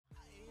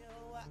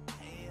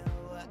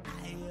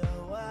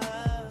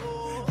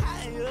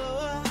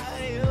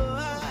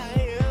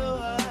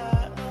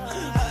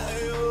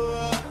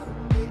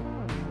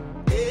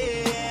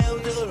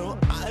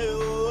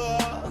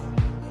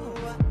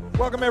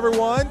Welcome,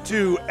 everyone,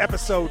 to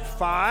episode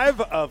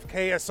 5 of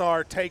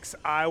KSR Takes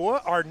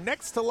Iowa, our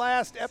next to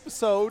last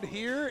episode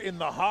here in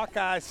the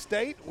Hawkeye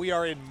State. We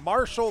are in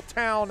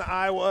Marshalltown,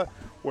 Iowa,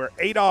 where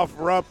Adolph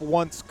Rupp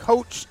once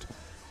coached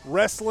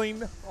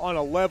wrestling on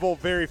a level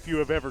very few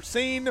have ever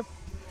seen.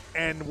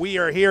 And we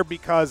are here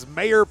because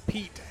Mayor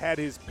Pete had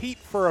his Pete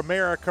for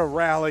America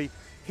rally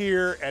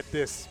here at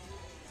this,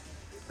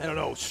 I don't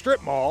know,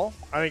 strip mall,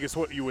 I think is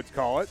what you would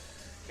call it.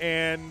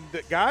 And,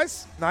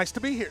 guys, nice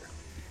to be here.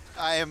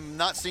 I am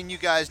not seeing you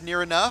guys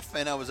near enough,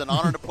 and it was an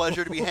honor and a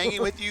pleasure to be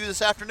hanging with you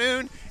this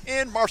afternoon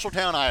in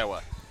Marshalltown,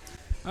 Iowa.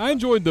 I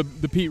enjoyed the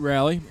Pete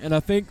rally, and I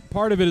think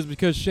part of it is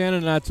because Shannon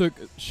and I took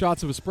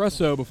shots of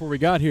espresso before we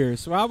got here.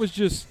 So I was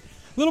just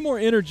a little more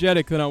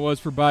energetic than I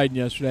was for Biden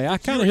yesterday. I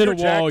kind of hit a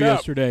wall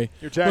yesterday.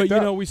 You're jacked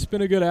but, up. We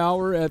spent a good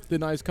hour at the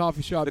nice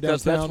coffee shop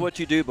because downtown. that's what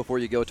you do before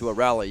you go to a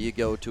rally. You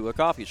go to a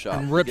coffee shop.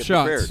 And rip get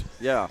shots. Prepared.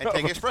 Yeah. And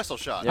take espresso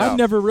shots. Yeah. I've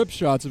never ripped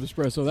shots of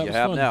espresso. That you was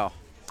have fun. now.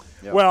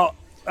 Yep. Well,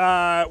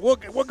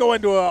 we'll go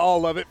into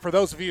all of it. For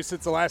those of you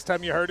since the last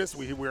time you heard us,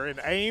 we were in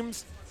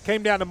Ames,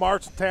 came down to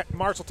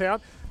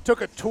Marshalltown, took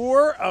a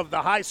tour of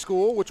the high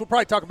school, which we'll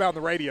probably talk about in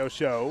the radio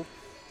show,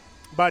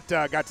 but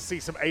got to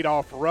see some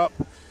Adolph Rupp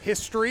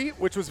history,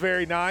 which was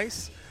very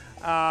nice,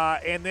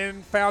 and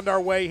then found our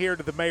way here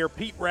to the Mayor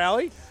Pete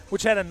rally,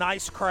 which had a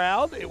nice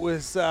crowd. It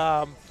was,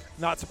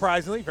 not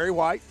surprisingly, very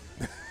white.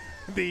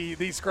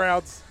 These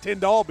crowds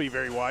tend to all be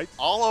very white.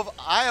 All of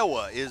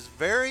Iowa is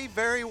very,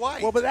 very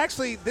white. Well, but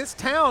actually, this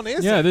town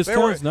isn't. Yeah, this There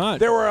town's were, not.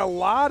 There were a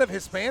lot of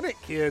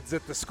Hispanic kids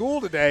at the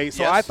school today,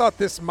 so Yes. I thought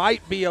this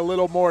might be a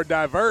little more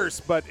diverse,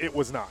 but it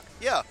was not.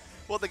 Yeah.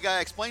 Well, the guy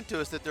explained to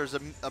us that there's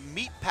a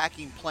meat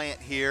packing plant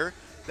here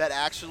that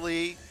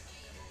actually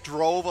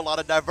drove a lot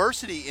of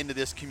diversity into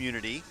this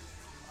community.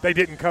 They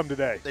didn't come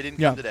today. They didn't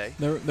Yeah, come today.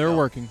 they're No.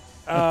 working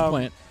at the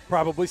plant.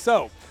 Probably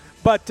so.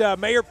 But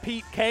Mayor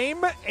Pete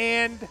came,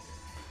 and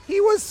he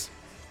was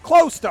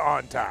close to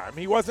on time.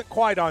 He wasn't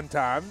quite on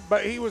time,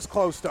 but he was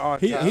close to on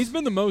time. He's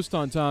been the most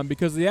on time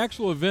because the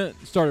actual event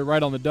started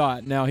right on the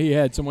dot. Now, he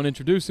had someone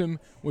introduce him,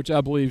 which I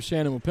believe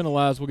Shannon will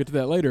penalize. We'll get to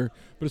that later.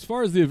 But as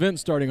far as the event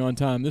starting on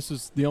time, this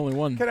is the only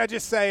one. Can I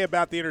just say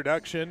about the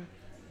introduction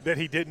that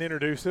he didn't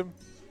introduce him?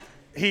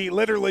 He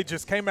literally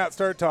just came out,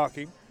 started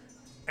talking,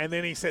 and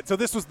then he said, so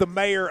this was the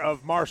mayor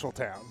of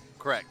Marshalltown.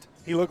 Correct.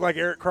 He looked like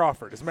Eric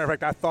Crawford. As a matter of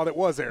fact, I thought it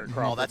was Eric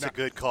Crawford. Oh, that's Now- a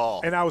good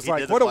call. And I was He like,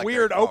 did what look a like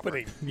weird Eric Crawford.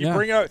 opening. You Yeah.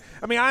 bring out,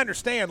 I mean, I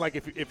understand, like,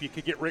 if you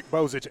could get Rick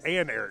Bozich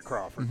and Eric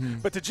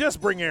Crawford. But to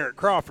just bring Eric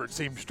Crawford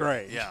seems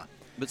strange. Yeah.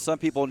 But some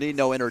people need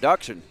no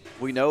introduction.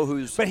 We know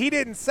who's. But he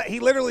didn't say,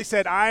 he literally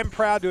said, I'm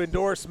proud to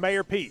endorse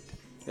Mayor Pete.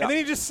 Yeah. And then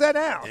he just sat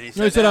down. And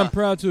No, he said, "Nah." I'm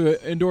proud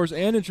to endorse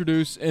and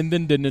introduce, and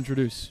then didn't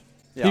introduce.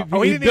 Yeah.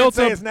 Oh, he didn't even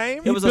say his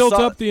name? He It was a built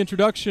so- up the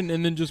introduction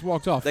and then just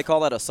walked off. They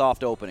call that a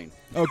soft opening,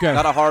 Okay.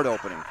 not a hard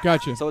opening.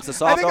 Gotcha. So it's a I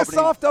soft think opening.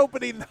 a soft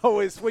opening, though,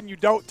 is when you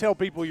don't tell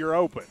people you're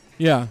open.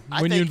 Yeah,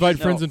 I when you think invite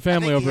he- friends no, and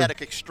family I think over. he had an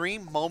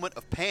extreme moment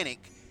of panic.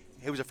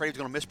 He was afraid he was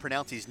going to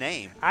mispronounce his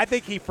name. I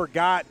think he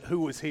forgot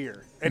who was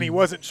here, and he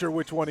wasn't sure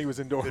which one he was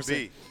endorsing.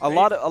 be. A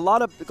lot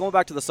of going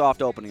back to the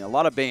soft opening. A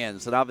lot of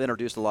bands, and I've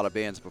introduced a lot of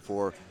bands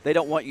before. They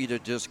don't want you to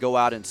just go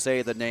out and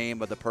say the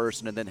name of the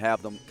person and then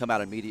have them come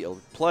out and immediately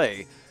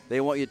play. They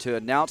want you to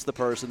announce the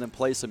person, then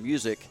play some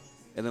music,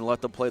 and then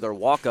let them play their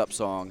walk-up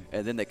song,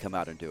 and then they come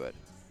out and do it.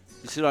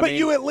 You see what I But mean?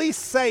 you at least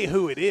say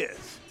who it is.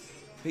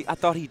 I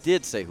thought he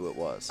did say who it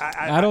was.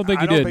 I don't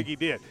think he I don't did. think he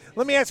did.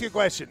 Let me ask you a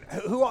question.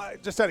 Who?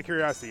 Just out of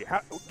curiosity,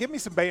 give me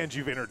some bands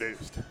you've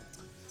introduced.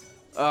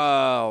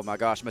 Oh my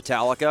gosh,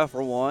 Metallica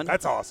for one.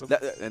 That's awesome.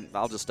 And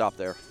I'll just stop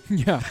there.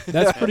 Yeah,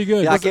 that's pretty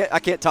good. Yeah, I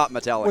can't top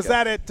Metallica. Was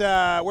that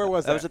at where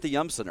was that? That was at the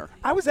Yum Center.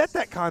 I was at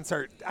that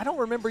concert. I don't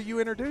remember you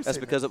introducing. That's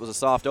because it was a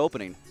soft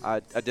opening. I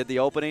did the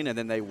opening, and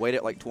then they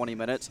waited like 20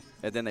 minutes,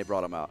 and then they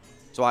brought them out.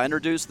 So I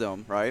introduced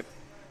them, right?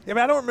 Yeah,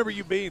 but I don't remember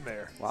you being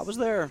there. Well, I was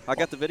there. I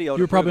got the video.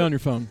 You were probably on your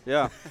phone.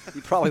 Yeah,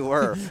 you probably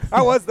were.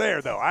 I was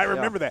there though. I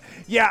remember that.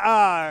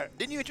 Yeah.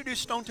 Didn't you introduce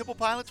Stone Temple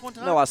Pilots one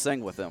time? No, I sang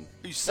with them.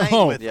 You sang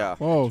Oh, with them. Yeah.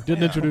 Whoa,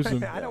 didn't introduce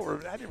him. I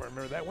didn't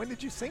remember that. When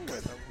did you sing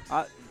with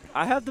him?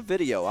 I have the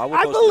video.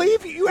 I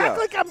believe you. You Yeah. act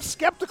like I'm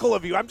skeptical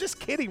of you. I'm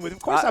just kidding with. Of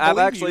course, I I've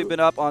believe actually you. been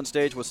up on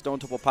stage with Stone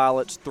Temple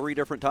Pilots 3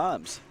 different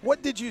times.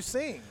 What did you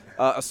sing?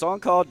 A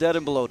song called "Dead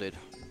and Bloated."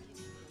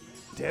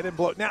 Dead and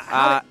Blow. Now,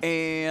 how I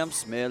am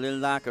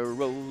smelling like a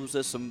rose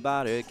that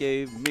somebody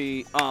gave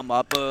me on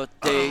my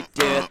birthday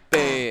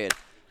deathbed.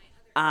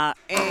 I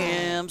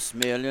am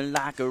smelling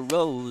like a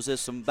rose that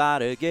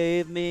somebody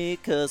gave me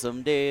 'cause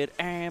I'm dead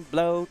and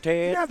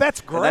bloated. Yeah, that's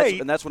And great.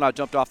 and that's when I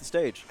jumped off the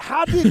stage.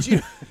 How did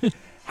you?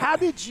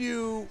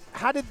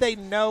 How did they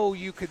know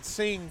you could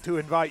sing to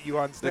invite you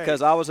on stage?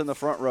 Because I was in the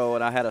front row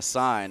and I had a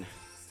sign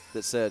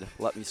that said,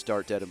 "Let me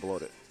start Dead and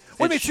Bloated." Wait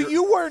a And minute, so sure-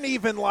 you weren't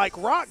even like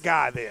rock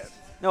guy then.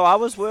 No, I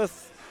was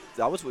with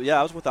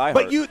iHeart.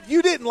 But you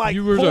didn't like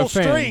You were pull a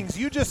fan. strings.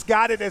 You just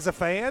got it as a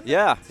fan.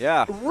 Yeah.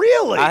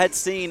 Really? I had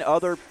seen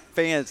other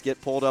fans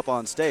get pulled up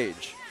on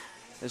stage.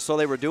 And so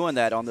they were doing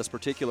that on this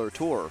particular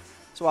tour.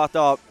 So I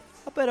thought,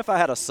 I bet if I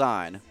had a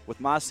sign with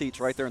my seats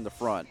right there in the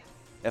front,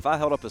 If I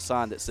held up a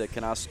sign that said,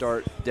 "Can I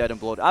start Dead and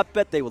Bloated?" I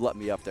bet they would let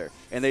me up there,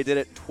 and they did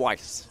it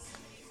twice.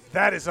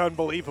 That is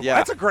unbelievable. Yeah.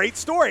 That's a great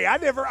story. I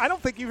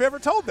don't think you've ever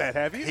told that,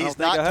 have you? He's think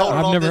not I told it have.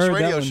 I've on never this heard that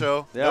radio one.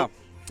 show. Yeah.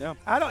 Nope.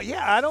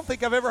 Yeah. I don't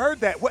think I've ever heard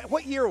that.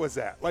 What year was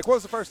that? Like, what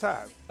was the first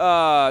time?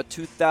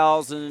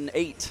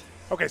 2008.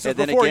 Okay, so And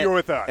then before again- you were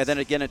with us. And then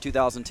again in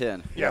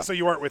 2010. Yeah, so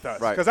you weren't with us.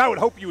 Right. Because I would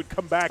hope you would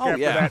come back Oh, after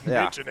yeah. that and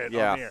Yeah. mention it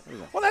Yeah. on here.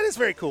 Well, that is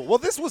very cool. Well,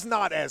 this was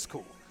not as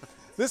cool.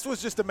 This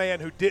was just a man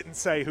who didn't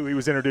say who he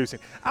was introducing.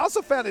 I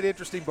also found it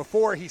interesting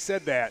before he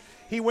said that,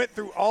 he went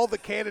through all the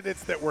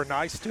candidates that were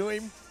nice to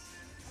him.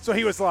 So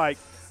he was like,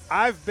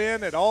 I've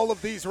been at all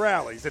of these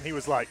rallies. And he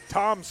was like,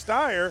 Tom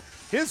Steyer,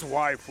 his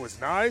wife was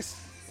nice.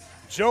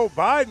 Joe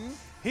Biden,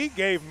 he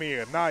gave me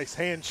a nice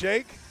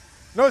handshake.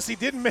 Notice he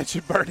didn't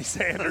mention Bernie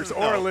Sanders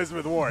or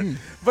Elizabeth Warren.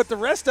 But the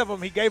rest of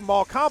them, he gave them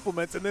all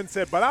compliments and then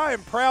said, but I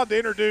am proud to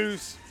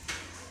introduce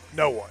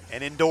no one.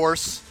 And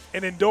endorse.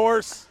 And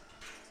endorse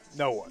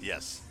no one.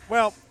 Yes.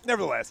 Well,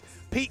 nevertheless,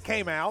 Pete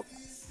came out.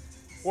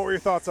 What were your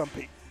thoughts on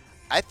Pete?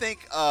 I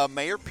think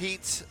Mayor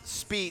Pete's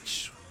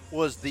speech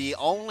was the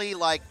only,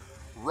 like,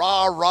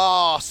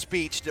 rah-rah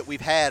speech that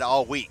we've had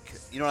all week.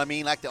 You know what I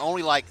mean? Like, the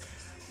only, like,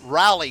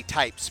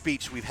 rally-type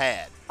speech we've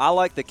had. I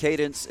like the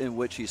cadence in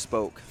which he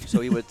spoke.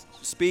 So he would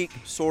speak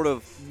sort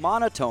of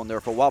monotone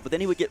there for a while, but then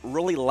he would get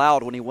really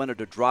loud when he wanted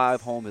to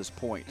drive home his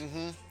point.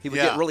 He would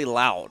Yeah. get really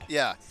loud.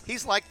 Yeah.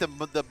 He's like the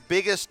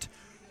biggest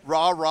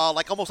rah-rah,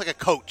 like almost like a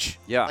coach.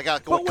 Yeah. Like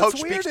But what what's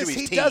coach weird speaks to is his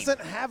he team. doesn't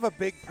have a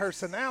big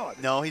personality.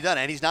 No, he doesn't.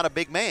 And he's not a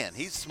big man.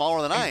 He's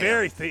smaller than I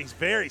am. He's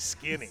very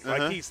skinny.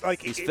 Uh-huh.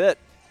 Like He's fit.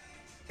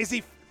 Is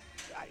he?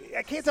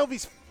 I can't tell if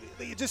he's.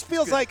 It just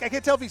feels like I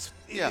can't tell if he's.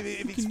 Yeah.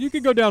 If he's You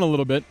could go down a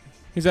little bit.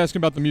 He's asking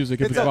about the music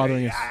if it's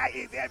bothering you.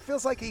 It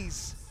feels like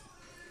he's.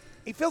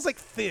 He feels like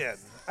thin.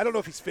 I don't know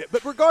if he's fit,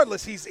 but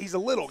regardless, he's a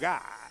little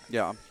guy.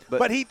 Yeah.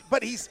 But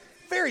he's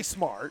very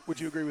smart. Would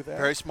you agree with that?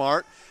 Very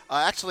smart.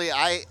 Actually,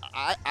 I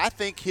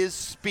think his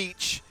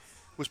speech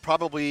was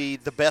probably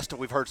the best that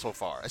we've heard so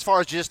far, as far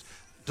as just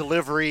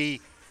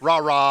delivery,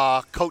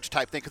 rah-rah, coach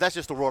type thing, because that's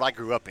just the world I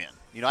grew up in.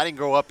 You know, I didn't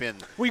grow up in.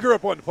 We grew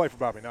up wanting to play for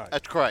Bobby Knight.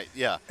 That's correct,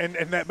 yeah. And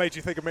that made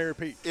you think of Mayor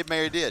Pete.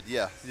 Mayor did,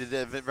 yeah. It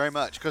did very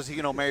much, because,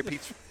 you know, Mayor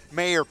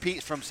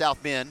Pete's from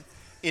South Bend,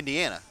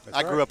 Indiana.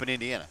 I grew right. up in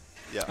Indiana.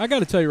 Yeah. I got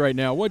to tell you right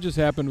now, what just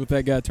happened with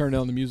that guy turning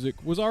down the music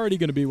was already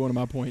going to be one of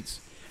my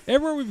points.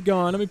 Everywhere we've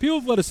gone, I mean, people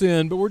have let us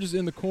in, but we're just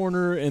in the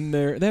corner, and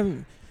they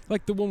haven't.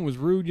 Like the woman was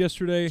rude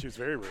yesterday. She was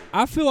very rude.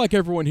 I feel like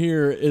everyone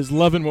here is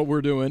loving what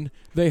we're doing.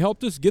 They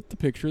helped us get the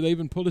picture. They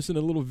even put us in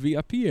a little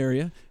VIP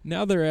area.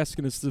 Now they're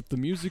asking us if the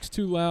music's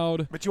too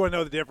loud. But you want to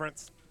know the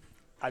difference?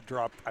 I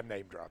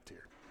name dropped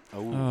here.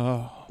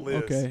 Oh,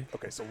 Liz. okay.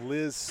 Okay, so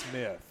Liz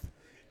Smith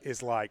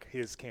is like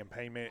his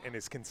campaign man and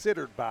is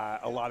considered by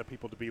a lot of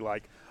people to be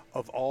like,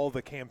 of all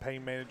the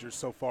campaign managers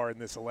so far in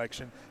this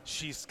election,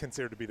 she's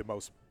considered to be the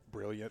most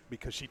brilliant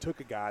because she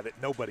took a guy that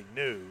nobody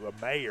knew,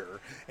 a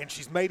mayor, and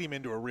she's made him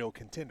into a real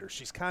contender.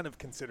 She's kind of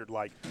considered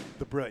like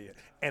the brilliant.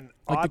 And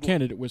Like the oddly-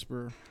 candidate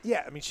whisperer.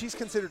 Yeah, I mean, she's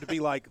considered to be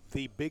like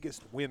the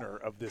biggest winner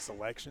of this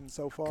election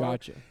so far.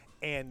 Gotcha.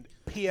 And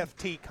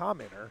PFT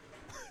commenter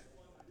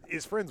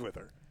is friends with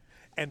her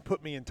and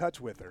put me in touch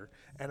with her.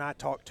 And I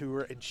talked to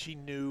her, and she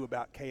knew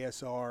about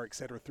KSR, et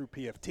cetera, through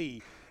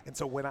PFT. And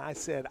so when I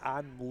said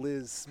I'm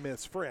Liz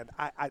Smith's friend,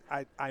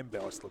 I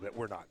embellished a little bit.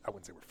 We're not. I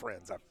wouldn't say we're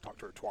friends. I've talked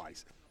to her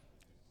twice.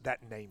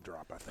 That name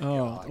drop, I think.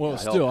 Oh, well, yeah.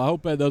 still, I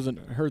hope that doesn't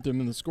hurt them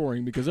in the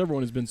scoring because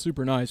everyone has been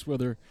super nice,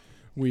 whether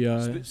we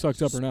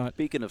sucked up or not.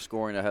 Speaking of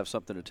scoring, I have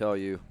something to tell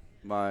you.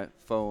 My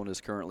phone is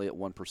currently at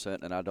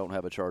 1%, and I don't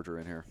have a charger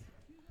in here.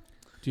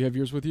 Do you have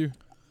yours with you?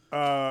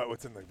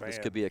 What's in the van? This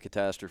could be a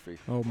catastrophe.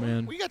 Oh,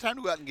 man. We got time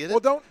to go out and get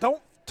it. Well,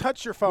 don't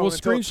touch your phone. We'll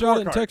until it's screenshot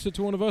it and scorecard. text it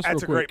to one of us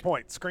That's a real quick. great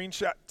point.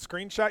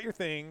 Screenshot your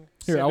thing.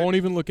 Here, send I it. won't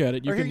even look at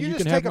it. You Or can here, you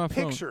can just have take my a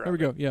phone. picture of There we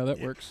go. it. Yeah,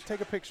 that works.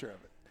 Take a picture of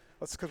it.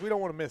 Let's because we don't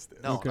want to miss this.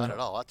 No, Okay. not at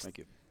all. That's Thank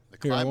you. the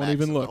Here, I climax won't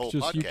even of the look. whole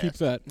Just you keep podcast.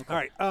 that. All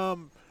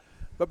right.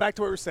 But back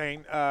to what we were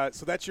saying.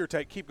 So that's your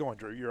take. Keep going,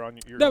 Drew. You're on.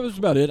 That was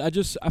about it.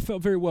 I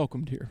felt very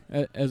welcomed here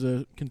as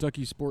a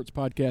Kentucky sports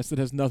podcast that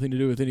has nothing to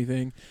do with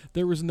anything.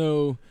 There was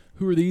no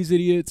who are these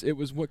idiots. It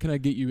was what can I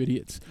get you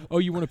idiots. Oh,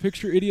 you want a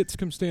picture, idiots?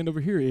 Come stand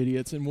over here,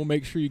 idiots, and we'll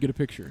make sure you get a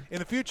picture. in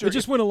the future. It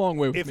just went a long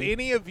way with If me.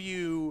 any of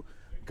you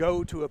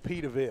go to a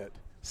Pete event,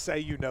 say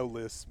you know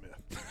Liz Smith.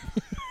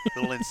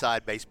 Little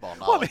inside baseball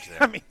Well, knowledge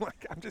there. I mean,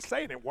 like, I'm just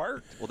saying it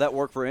worked. Will that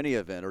work for any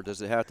event, or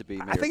does it have to be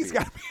Mayor I think it's Pete?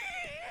 got to be.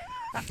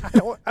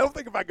 I don't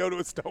think if I go to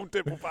a Stone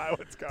Temple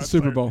Pilots concert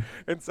Super Bowl.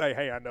 and say,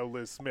 hey, I know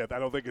Liz Smith, I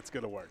don't think it's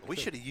going to work. We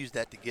should have used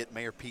that to get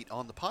Mayor Pete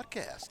on the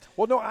podcast.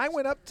 Well, no, I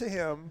went up to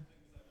him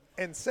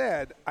and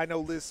said, I know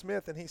Liz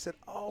Smith. And he said,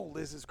 oh,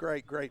 Liz is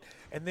great, great.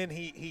 And then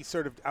he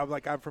sort of, I was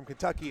like, I'm from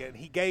Kentucky. And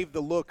he gave the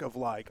look of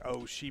like,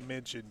 oh, she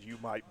mentioned you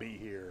might be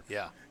here.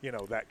 Yeah. You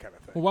know, that kind of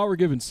thing. Well, while we're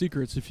giving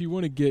secrets, if you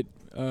want to get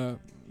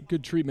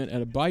good treatment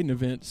at a Biden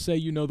event, say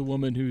you know the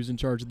woman who's in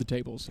charge of the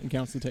tables and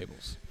counts the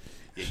tables.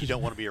 Yeah, you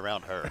don't want to be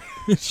around her.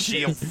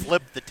 She'll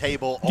flip the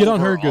table Get over on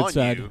her good on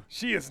side. you.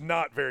 She is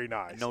not very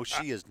nice. No,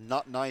 she is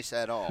not nice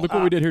at all. Look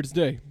what we did here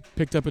today.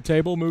 Picked up a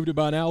table, moved it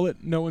by an outlet.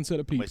 No one said a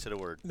Nobody peep. said a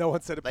word. No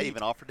one said a They peep.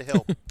 even offered to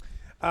help.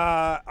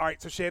 All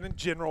right, so Shannon,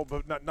 general,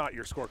 but not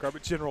your scorecard,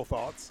 but general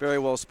thoughts. Very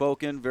well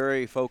spoken,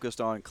 very focused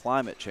on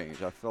climate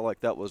change. I feel like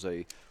that was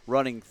a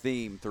running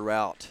theme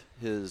throughout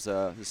his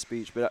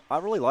speech. But I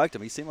really liked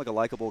him. He seemed like a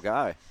likable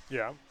guy.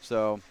 Yeah.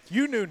 So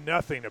You knew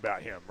nothing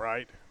about him,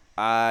 right?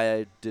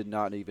 I did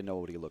not even know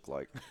what he looked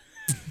like.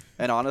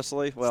 And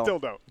honestly, well, Still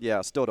don't.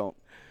 Yeah, still don't.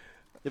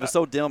 It was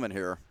so dim in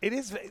here. It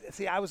is.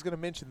 See, I was going to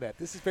mention that.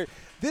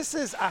 This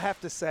is, I have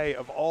to say,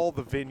 of all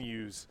the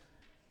venues,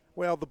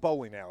 well, the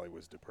bowling alley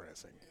was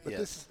depressing. But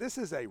Yes. this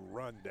is a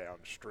rundown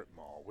strip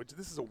mall, which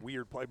this is a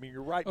weird place. I mean,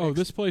 you're right Oh, next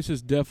this place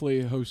has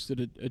definitely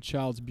hosted a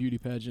child's beauty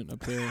pageant up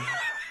there.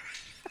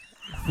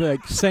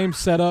 Like, same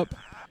setup.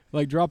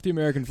 Like, drop the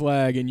American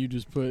flag and you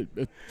just put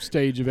a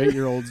stage of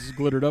 8-year-olds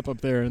glittered up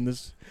there. And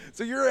this.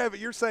 So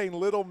you're saying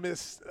Little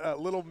Miss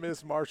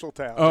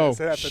Marshalltown. Oh, has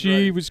happened,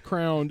 she right? was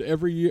crowned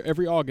every year,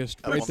 every August,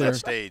 Up right on there. that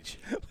stage.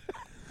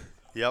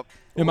 Yep.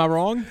 Am I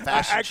wrong?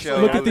 Fashion actually-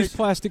 show. Look I at these think-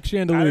 plastic I think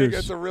chandeliers.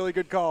 that's a really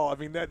good call. I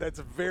mean, that's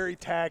a very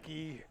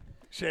tacky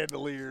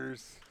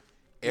chandeliers.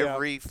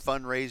 Every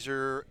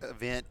fundraiser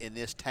event in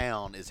this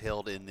town is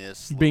held in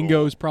this.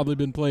 Bingo's probably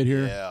been played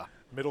here. Yeah.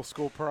 Middle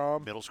school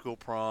prom. Middle school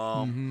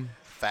prom,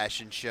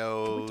 fashion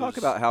shows. Can we talk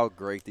about how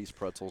great these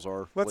pretzels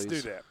are, Let's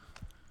please? do that.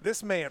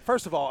 This man,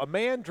 first of all, a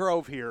man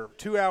drove here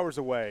 2 hours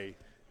away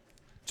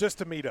just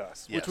to meet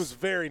us, which Yes. was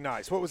very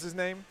nice. What was his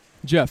name?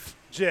 Jeff.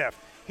 Jeff.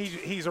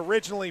 He's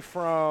originally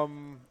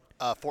from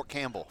Fort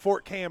Campbell.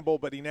 Fort Campbell,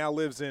 but he now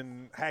lives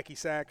in Hacky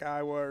Sack,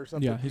 Iowa or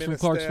something. Yeah, he's from Minnesota.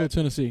 Clarksville,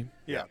 Tennessee.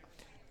 Yeah.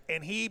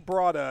 And he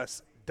brought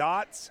us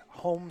Dot's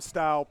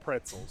Homestyle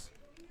Pretzels.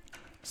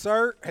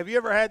 Sir, have you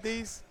ever had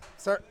these?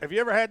 Sir, have you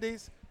ever had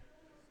these?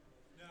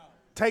 No.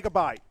 Take a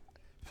bite.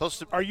 Supposed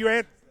to, Are you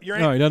at? You're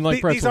No, he doesn't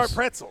like These aren't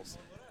pretzels. pretzels.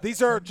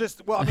 These are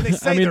just, well, I mean, they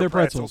say I mean, they're they're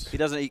pretzels. He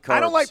doesn't eat carbs. I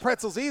don't like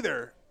pretzels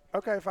either.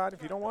 Okay, fine.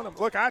 If you don't want them,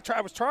 look, I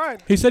was trying.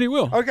 He said he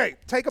will. Okay,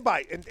 take a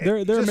bite. And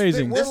They're just-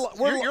 amazing.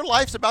 your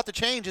life's about to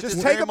change at just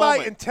this take very a bite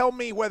moment. and tell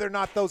me whether or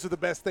not those are the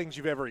best things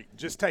you've ever eaten.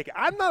 Just take it.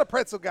 I'm not a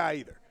pretzel guy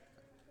either.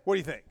 What do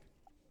you think?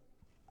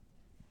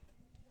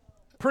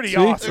 Pretty See?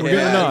 awesome. We're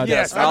getting a nod.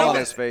 Yes, Smile I mean, on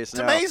his face. It's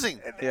now. amazing.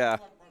 Yeah.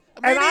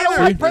 and I don't neither. like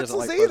He doesn't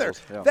pretzels like either.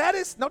 pretzels, yeah. That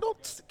is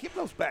don't give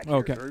those back. here,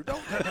 Okay. Drew.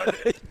 Don't.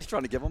 He's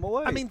trying to give them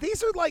away. I mean,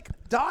 these are like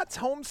Dot's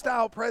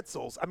Homestyle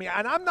pretzels. I mean,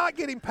 and I'm not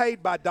getting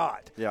paid by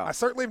Dot. Yeah. I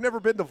certainly have never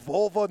been to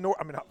Velva,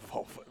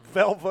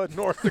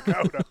 North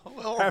Dakota.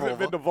 Well, Haven't Volva.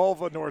 been to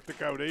Volva, North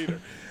Dakota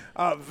either.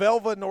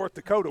 Velva, North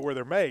Dakota, where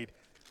they're made.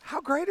 How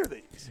great are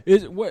these?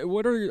 Is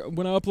what are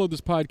when I upload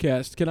this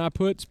podcast? Can I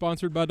put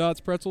sponsored by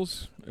Dot's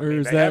Pretzels, or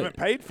is They that haven't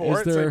paid for is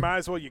it, so there- you might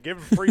as well you give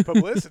them free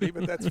publicity,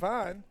 but that's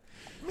fine.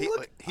 I mean,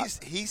 look,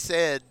 He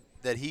said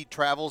that he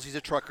travels. He's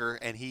a trucker,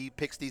 and he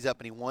picks these up,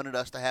 and he wanted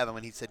us to have them,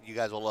 and he said you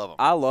guys will love them.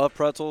 I love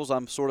pretzels.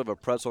 I'm sort of a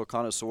pretzel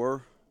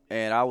connoisseur,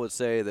 and I would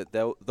say that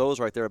those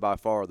right there by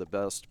far are the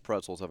best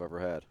pretzels I've ever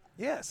had.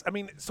 yes. I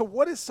mean, so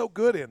what is so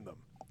good in them?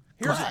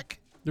 Here's Crack.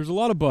 There's a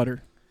lot of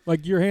butter.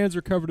 Like your hands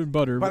are covered in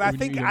butter. But when I you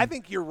think eat 'em. I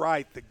think you're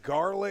right. The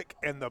garlic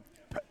and the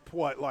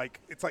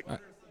it's like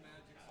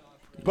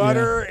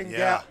butter and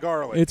Yeah.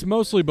 garlic. it's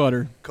mostly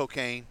butter,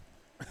 Cocaine.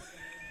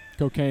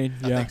 cocaine.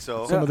 I yeah, think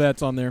so. Some of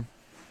that's on there.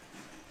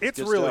 It's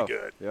Good really stuff.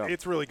 good. Yeah.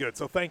 It's really good.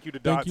 So thank you to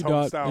Thank Dot's you,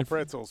 Dot, Homestyle and-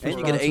 Pretzels. And for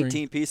you get sponsoring.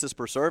 18 pieces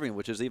per serving,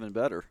 which is even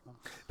better.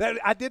 that.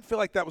 I did feel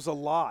like that was a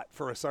lot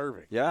for a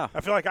serving. Yeah.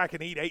 I feel like I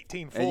can eat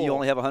 18 full. And you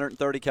only have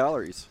 130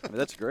 calories. I mean,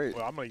 that's great.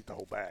 Well, I'm gonna eat the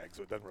whole bag,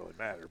 so it doesn't really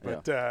matter.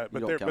 Yeah. But You but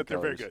don't they're count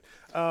very calories. good.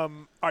 All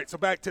right, so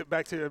back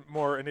to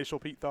more initial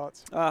Pete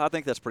thoughts. I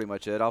think that's pretty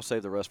much it. I'll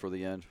save the rest for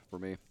the end for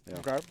me. Yeah.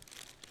 Okay.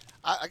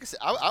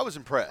 I was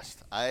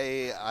impressed.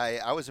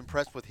 I was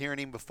impressed with hearing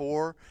him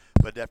before,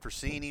 but after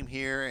seeing him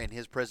here and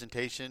his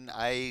presentation,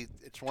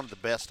 it's one of the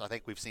best I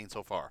think we've seen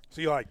so far.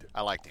 So you liked it.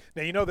 I liked him.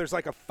 Now, you know there's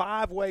like a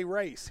 5-way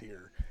race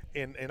here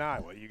in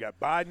Iowa. You got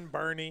Biden,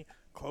 Bernie,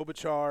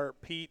 Klobuchar,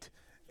 Pete,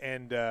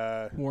 and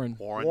Warren.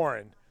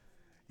 Warren.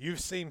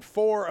 You've seen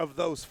 4 of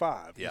those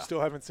 5. You Yeah.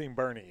 still haven't seen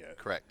Bernie yet.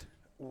 Correct.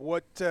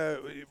 What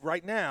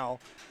right now,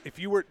 if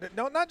you were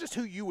not just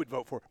who you would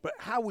vote for, but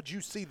how would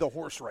you see the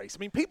horse race? I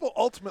mean, people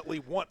ultimately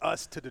want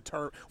us to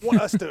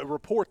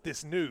report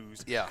this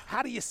news. Yeah.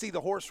 How do you see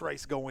the horse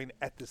race going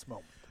at this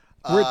moment?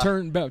 We're at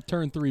about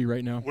turn 3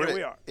 right now. Here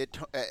we are. It's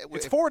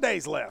If 4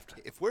 days left.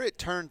 if we're at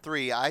turn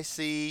 3, I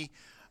see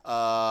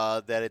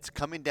that it's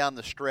coming down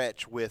the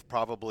stretch with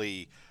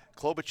probably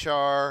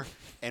Klobuchar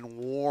and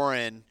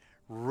Warren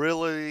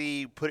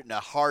really putting a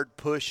hard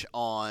push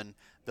on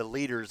the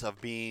leaders of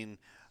being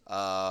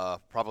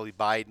probably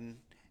Biden.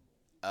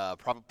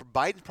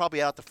 Biden's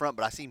probably out at the front,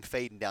 but I see him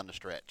fading down the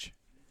stretch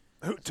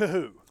To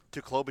who?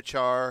 to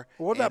Klobuchar.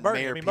 Well, what about and Bernie?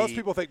 Mayor I mean, most Pete.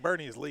 people think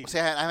Bernie is leading. See,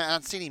 I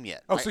haven't seen him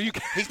yet. Oh, so you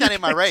can't- he's not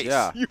in my race.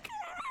 Yeah. You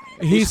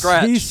He's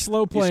scratched.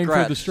 slow He's playing for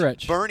the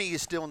scratched. stretch. Bernie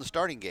is still in the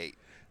starting gate.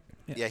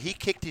 Yeah, he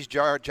kicked his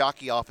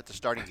jockey off at the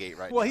starting gate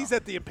right now. Well, he's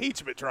at the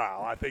impeachment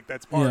trial. I think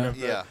that's part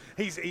of it. Yeah.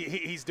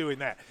 He's doing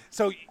that.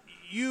 So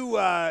you.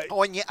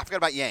 Oh, and I forgot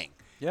about Yang.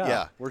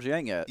 Yeah. Where's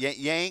Yang at?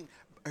 Yang.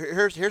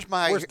 Here's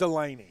my. Where's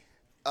Delaney?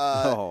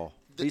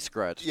 He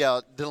scratched. Yeah,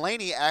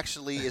 Delaney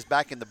actually is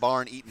back in the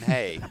barn eating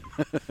hay.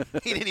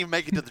 He didn't even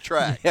make it to the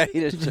track. Yeah, he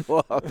didn't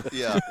show up.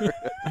 Yeah.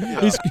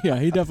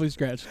 He definitely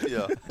scratched.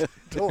 Yeah.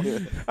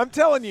 I'm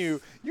telling you,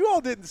 you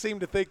all didn't seem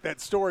to think that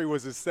story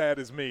was as sad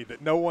as me,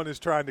 that no one is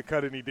trying to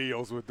cut any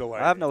deals with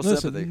Delaney. I have no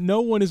sympathy. Listen,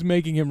 no one is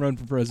making him run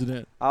for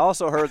president. I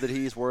also heard that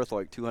he's worth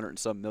like $200 and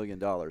some million,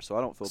 so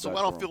I don't feel bad So I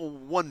for don't him. feel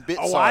one bit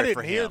Oh, sorry I didn't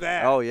for hear him.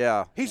 that. Oh,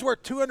 yeah. He's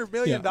worth $200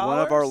 million. Yeah. One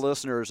of our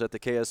listeners at the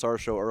KSR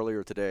show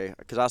earlier today,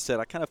 because I said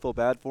I kind of feel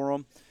bad for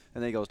him,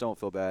 and then he goes, "Don't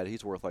feel bad.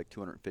 He's worth like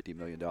 $250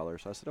 million." I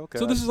said, "Okay."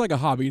 So this is like a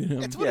hobby to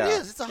him. It's what Yeah.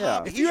 it is. It's a Yeah.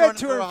 hobby. If He's you had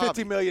running for a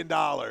hobby. $250 million,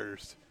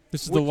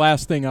 This is the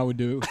last thing I would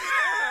do.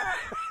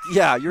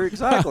 yeah, you're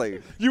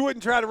exactly. you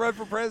wouldn't try to run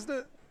for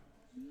president?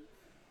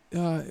 I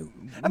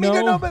I mean,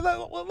 no, but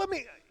let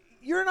me.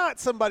 You're not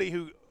somebody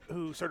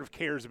who sort of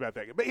cares about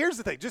that. But here's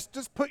the thing: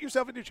 just put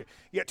yourself in your chair.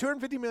 You got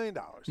 $250 million.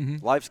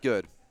 Life's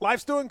good.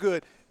 Life's doing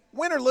good.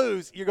 Win or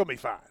lose, you're gonna be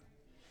fine.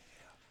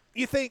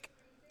 You think,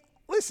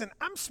 listen,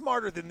 I'm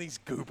smarter than these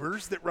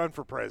goobers that run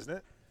for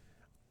president.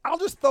 I'll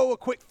just throw a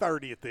quick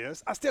 30 at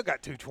this. I still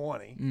got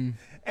 220,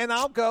 and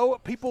I'll go.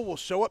 People will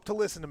show up to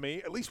listen to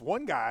me. At least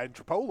one guy in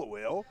Tripola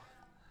will.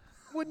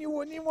 Wouldn't you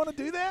want to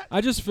do that?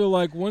 I just feel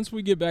like once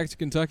we get back to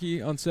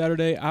Kentucky on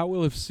Saturday, I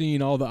will have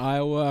seen all the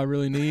Iowa I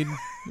really need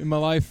in my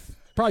life.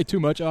 Probably too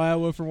much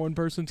Iowa for one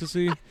person to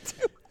see.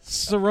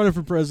 So running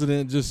for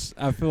president,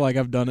 I feel like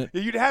I've done it.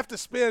 You'd have to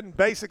spend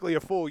basically a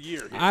full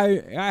year here.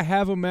 I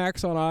have a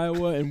max on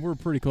Iowa, and we're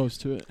pretty close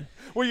to it.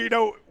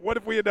 Well, what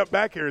if we end up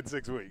back here in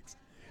 6 weeks?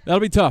 That'll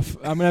be tough.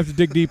 I'm gonna have to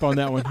dig deep on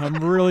that one.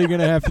 I'm really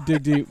gonna have to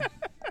dig deep.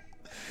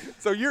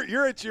 So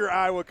you're at your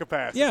Iowa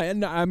capacity. Yeah,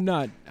 and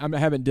I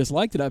haven't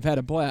disliked it. I've had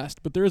a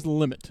blast, but there is a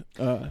limit.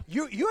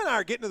 You and I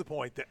are getting to the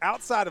point that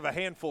outside of a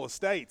handful of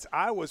states,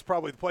 Iowa's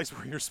probably the place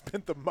where you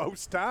spent the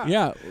most time.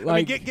 Yeah,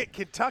 I mean, get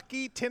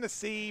Kentucky,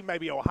 Tennessee,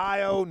 maybe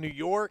Ohio, New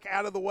York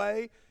out of the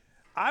way.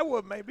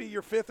 Iowa may be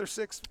your fifth or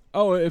sixth.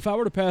 Oh, if I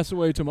were to pass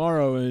away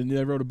tomorrow and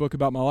they wrote a book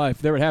about my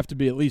life, there would have to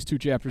be at least 2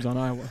 chapters on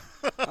Iowa.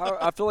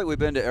 I feel like we've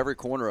been to every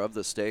corner of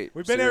the state.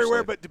 We've been Seriously.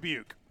 everywhere but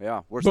Dubuque.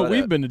 Yeah, where's But that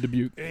we've at? been to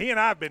Dubuque. And he and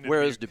I have been to Where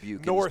Dubuque. is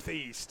Dubuque?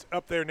 Northeast,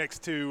 up there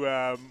next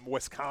to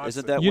Wisconsin.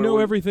 Isn't that You where know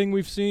we- everything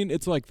we've seen?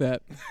 It's like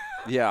that.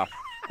 Yeah,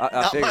 I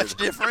Not figured. much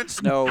difference.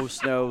 Snow.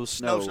 Snow.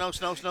 Can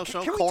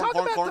we corn, talk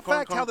corn, about corn, the corn,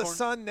 fact corn, how the corn.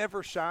 sun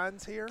never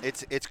shines here?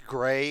 It's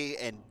gray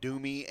and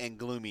doomy and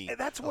gloomy. And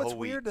that's the what's whole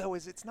week. weird, though,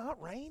 is it's not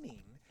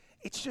raining.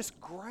 It's just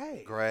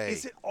gray. Gray.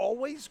 Is it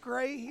always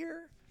gray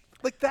here?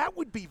 Like, that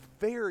would be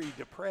very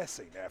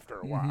depressing after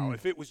a while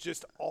if it was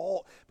just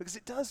all – because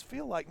it does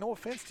feel like, no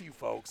offense to you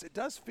folks, it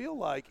does feel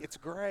like it's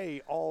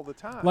gray all the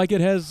time. Like it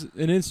has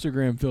an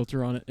Instagram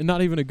filter on it, and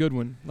not even a good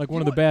one. Like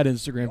one of the bad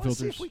Instagram Want to see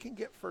filters. if we can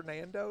get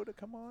Fernando to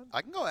come on?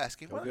 I can go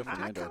ask him. Go get I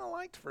Fernando. kind of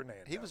liked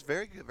Fernando. He was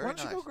very good, very Why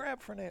don't nice. you go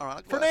grab Fernando? All right,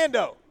 I'll go ask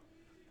Fernando.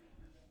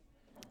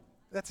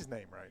 That's his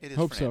name, right? It is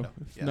Hope Fernando.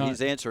 so. If Yeah. not-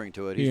 He's answering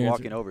to it. He He's answered.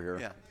 walking over here.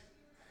 Yeah.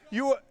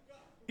 You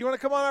want to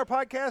come on our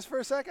podcast for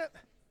a second?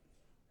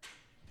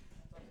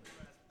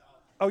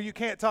 Oh, you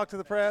can't talk to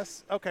the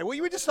press? Okay. Well,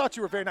 we just thought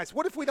you were very nice.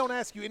 What if we don't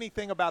ask you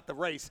anything about the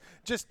race?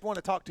 Just want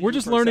to talk to you. We're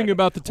just for a learning second?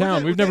 about the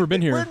town. We've never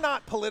been here. We're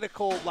not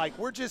political. Like,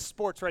 we're just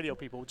sports radio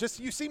people. Just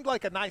you seemed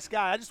like a nice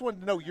guy. I just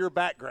wanted to know your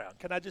background.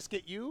 Can I just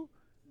get you?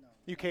 No.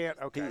 You can't?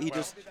 Okay. He well,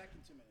 just.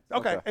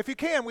 okay. okay. If you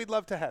can, we'd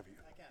love to have you.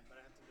 I can, but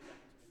I have to be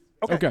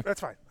back. Okay. Okay.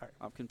 That's fine. All right.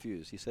 I'm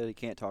confused. He said he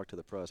can't talk to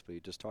the press, but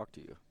he just talked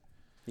to you.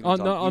 He on means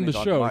the, on he the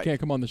means show. mic. He can't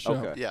come on the show.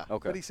 Okay. Yeah.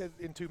 Okay. But he said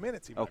in 2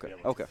 minutes he might Okay. be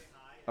able to. Okay.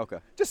 Okay.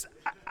 Just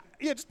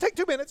just take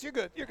 2 minutes. You're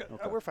good. You're good.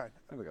 Okay. We're fine.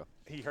 There we go.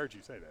 He heard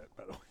you say that,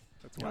 by the way.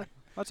 That's why.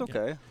 That's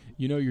okay.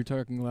 You know you're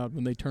talking loud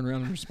when they turn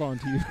around and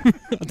respond to you.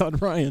 I thought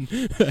Ryan.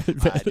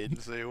 I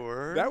didn't say a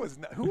word. That was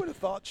who would have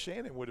thought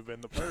Shannon would have been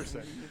the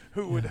person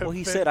who would have. Well,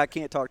 he been- said I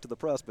can't talk to the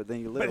press, but then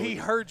you But literally. he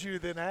heard you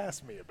then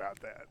ask me about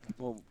that.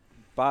 Well,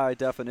 by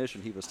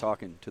definition, he was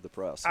talking to the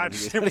press. I when he-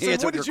 understand. when he So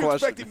answered what did your you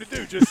question. expect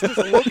him to do? Just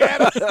look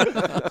at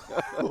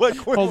us? Like,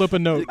 Hold up a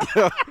note.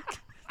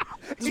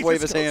 Just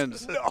wave his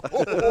hands. No.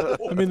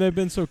 I mean, they've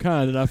been so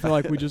kind, and I feel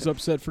like we just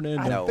upset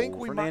Fernando. No, think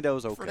we might-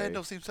 Fernando's okay.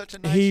 Fernando seems such a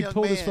nice He young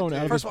pulled man, his phone out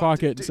of too. his First of all,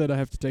 pocket and do- said, "I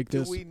have to take Do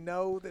this." we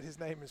know that his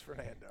name is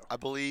Fernando? I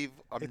believe.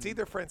 It's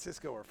either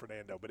Francisco or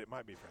Fernando, but it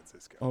might be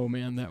Francisco. Oh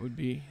man, that'd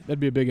be a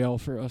big L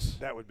for us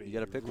That would be You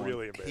gotta pick one.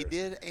 really He embarrassing.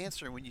 did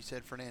answer when you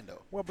said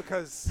Fernando. Well,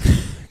 because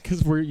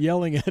because we're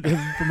yelling at him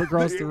from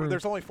across the room.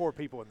 there's only 4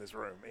 people in this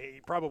room.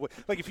 He probably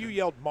like if you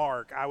yelled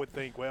Mark, I would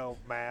think, well,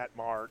 Matt,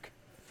 Mark.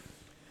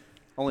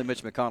 Only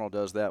Mitch McConnell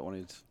does that when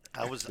he's.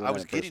 I was doing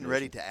that getting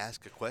ready impersonation. to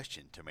ask a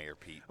question to Mayor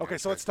Pete. Okay, during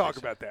so let's talk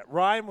presentation. about that.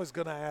 Ryan was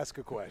going to ask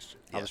a question.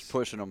 I was Yes.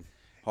 pushing him.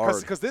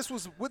 Hard. Because this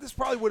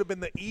probably would have been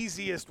the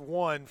easiest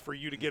one for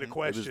you to get a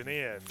question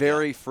in.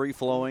 Very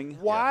free-flowing.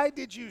 Why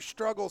did you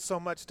struggle so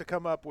much to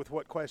come up with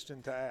what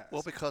question to ask?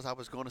 Well, because I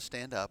was going to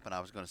stand up and I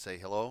was going to say,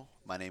 hello,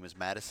 my name is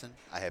Madison.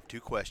 I have 2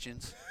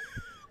 questions.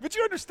 But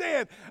you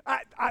understand,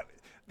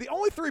 the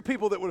only 3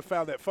 people that would have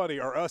found that funny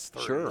are us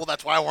 3. Sure. Well,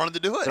 that's why I wanted to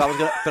do it.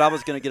 But I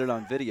was gonna get it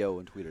on video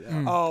and tweet it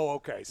out. Oh,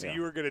 okay. So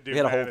you were going to do We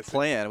had a whole Madison.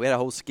 plan. We had a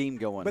whole scheme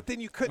going. But then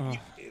you couldn't.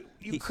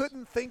 You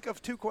couldn't think of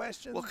 2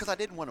 questions. Well, because I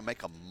didn't want to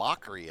make a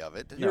mockery of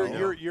it.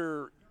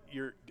 You're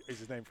is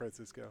his name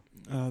Francisco?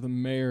 The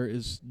mayor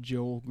is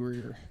Joel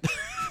Greer.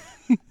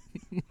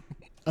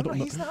 No,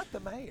 he's not the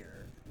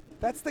mayor.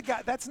 That's the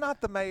guy. That's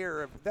not the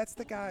mayor. That's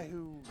the guy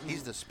who.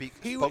 He's the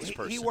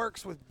spokesperson. He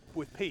works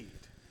with Pete.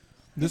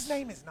 His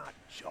name is not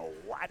Joel.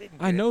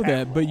 I know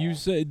that, but you wrong.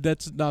 said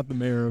that's not the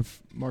mayor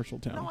of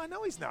Marshalltown. No, I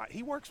know he's not.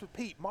 He works with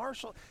Pete.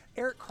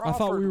 Eric Crawford. I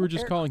thought we were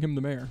just calling him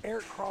the mayor.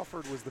 Eric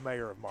Crawford was the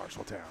mayor of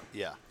Marshalltown.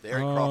 Yeah, the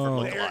Eric Crawford The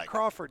looked Eric alike.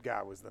 Crawford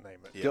guy was the name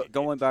of it. Yeah.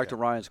 Going back to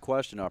Ryan's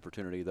question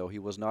opportunity, though, he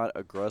was not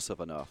aggressive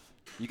enough.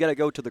 You got to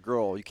go to the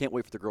girl. You can't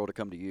wait for the girl to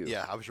come to you.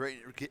 Yeah, I was ready.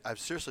 I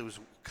seriously was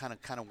kind of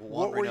What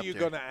wandering were up you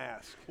there. going to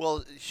ask?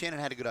 Well, Shannon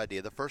had a good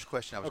idea. The first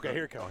question I was Okay, gonna,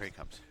 here it comes. Oh, here it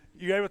comes.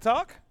 You able to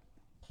talk?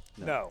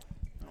 No.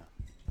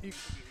 You-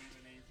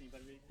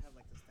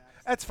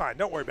 That's fine.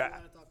 Don't worry about it.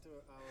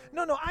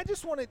 No, I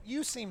just wanted.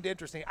 You seemed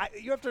interesting.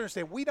 You have to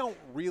understand. We don't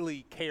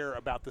really care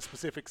about the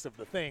specifics of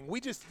the thing.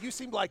 You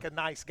seemed like a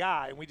nice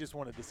guy, and we just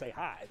wanted to say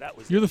hi. That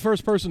was. You're the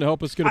first person to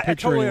help us get a I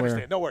picture totally anywhere.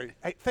 understand. Don't worry.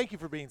 Hey, thank you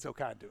for being so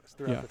kind to us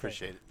throughout Yeah. the thing.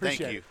 Appreciate it. Appreciate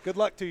Thank you. it. Good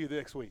luck to you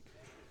next week.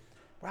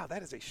 Wow,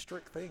 that is a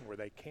strict thing where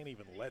they can't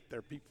even let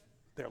their people.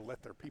 They'll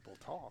let their people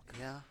talk.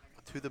 Yeah,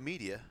 to the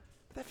media.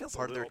 That feels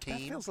Part a of their little. That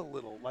team. feels a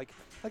little like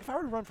if I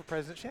were to run for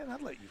president, Shannon,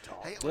 I'd let you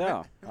talk. Hey,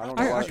 Yeah. I don't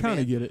know I why. kind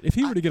of get it. If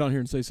he were to get on here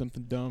and say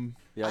something dumb,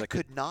 Yeah, I they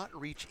could not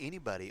reach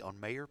anybody on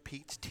Mayor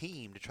Pete's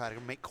team to try to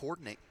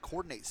coordinate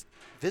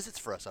visits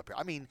for us up here.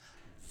 I mean,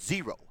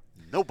 0.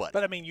 Nobody.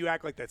 But I mean, you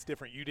act like that's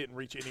different. You didn't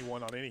reach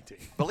anyone on any team.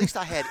 But at least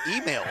I had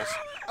emails.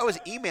 I was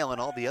emailing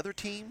all the other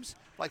teams.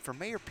 Like for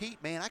Mayor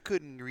Pete, man, I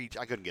couldn't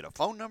get a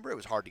phone number. It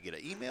was hard to get an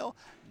email.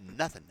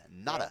 Nothing.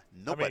 Nada.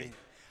 Nobody. mean-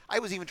 I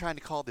was even trying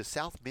to call the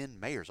South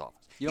Bend mayor's office.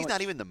 You know He's what-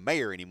 not even the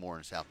mayor anymore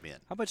in South Bend.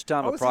 How much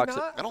time Oh, is he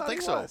approximately? not? I don't thought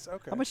think he so. was.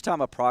 Okay. How much time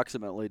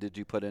approximately did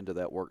you put into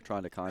that work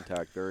trying to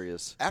contact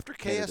various? After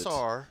candidates?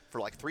 KSR,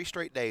 for like 3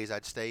 straight days,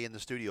 I'd stay in the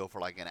studio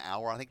for like an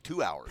hour, I think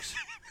 2 hours.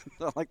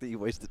 I like that you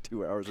wasted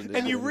 2 hours. And, didn't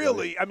And get you anybody.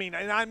 really, I mean,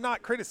 and I'm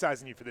not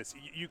criticizing you for this.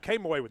 You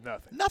came away with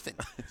nothing. Nothing.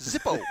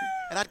 Zippo.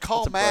 And I'd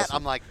call That's Matt. impressive.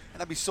 I'm like,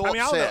 and I'd be so I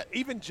mean, I don't know. upset.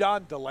 Even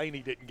John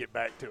Delaney didn't get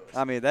back to us.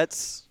 I mean,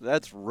 that's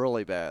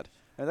really bad.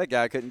 And that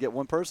guy couldn't get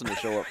one person to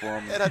show up for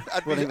him. And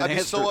I'd Wouldn't even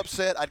be so answer.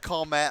 upset. I'd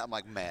call Matt. I'm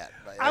like, Matt.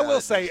 I will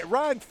say,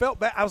 Ryan felt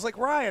bad. I was like,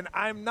 Ryan,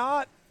 I'm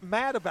not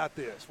mad about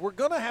this. We're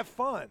going to have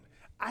fun.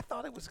 I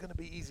thought it was going to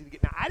be easy to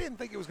get. Now, I didn't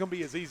think it was going to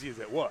be as easy as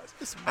it was.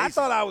 It's I amazing.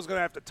 thought I was going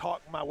to have to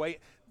talk my way.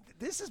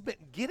 This has been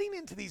getting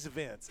into these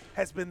events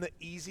has been the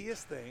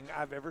easiest thing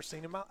I've ever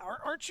seen in my.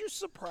 Aren't you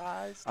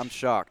surprised? I'm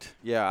shocked.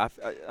 Yeah,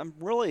 I'm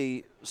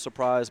really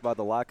surprised by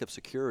the lack of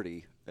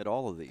security at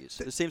all of these.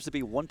 There seems to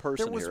be one there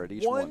person was here at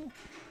each one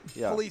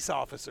Yeah. police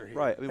officer here,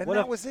 Right. I mean, and what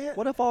that if, was it.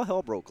 What if all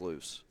hell broke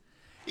loose?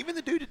 Even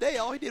the dude today,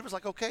 all he did was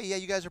like, okay, yeah,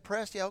 you guys are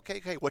pressed. Yeah, okay.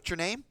 What's your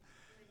name?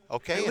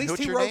 Okay, At and least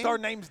what's he your wrote name? our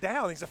names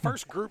down. He's the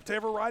first group to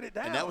ever write it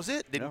down. And that was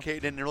it.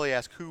 Didn't really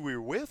ask who we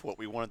were with, what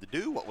we wanted to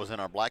do, what was in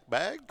our black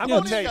bag. I'm Yeah,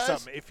 going to tell you guys.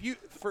 something.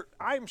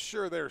 I'm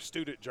sure there are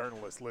student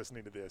journalists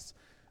listening to this,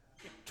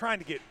 trying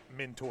to get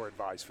mentor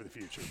advice for the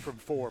future from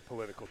 4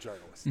 political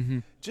journalists.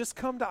 Just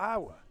come to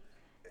Iowa.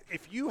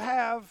 If you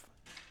have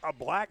a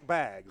black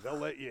bag, they'll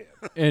let you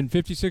in. and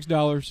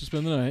 $56 to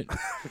spend the night.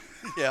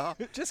 Yeah.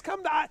 Just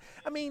come to Iowa.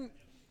 I mean,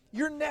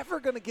 you're never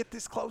going to get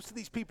this close to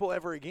these people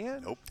ever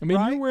again. Nope. I mean,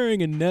 Right? you're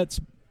wearing a Nets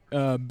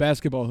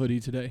basketball hoodie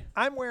today.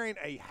 I'm wearing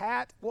a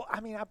hat. Well, I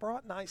mean, I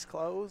brought nice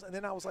clothes, and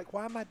then I was like,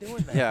 why am I doing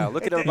that? Yeah,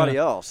 look at It- everybody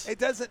Yeah. else. It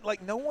doesn't,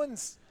 like, no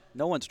one's.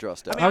 No one's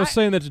dressed up. I mean, I was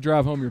saying that to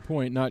drive home your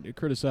point, not to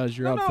criticize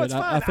your No, no, outfit. it's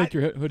I fine. think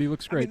your hoodie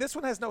looks I great. mean, this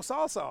one has no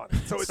salsa on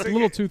it. So It's it's a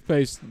little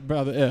toothpaste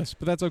by the S,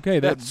 but that's okay.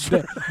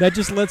 That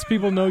just lets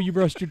people know you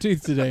brushed your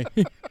teeth today.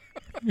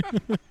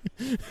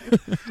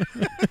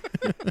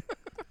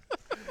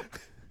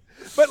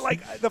 But,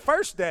 like, the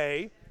first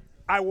day,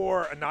 I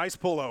wore a nice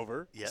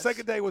pullover. Yes.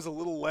 Second day was a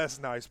little less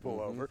nice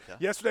pullover. Yeah.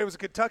 Yesterday was a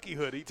Kentucky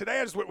hoodie. Today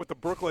I just went with the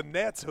Brooklyn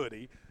Nets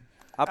hoodie.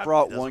 I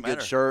brought doesn't one matter.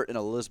 good shirt, and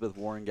Elizabeth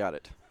Warren got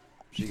it.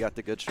 She got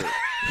the good shirt.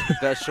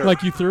 Best shirt.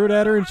 Like you threw it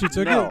at her and she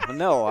took it?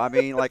 No. I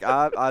mean, like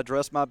I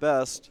dressed my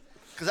best.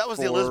 Because that was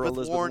the For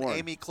Elizabeth Warren,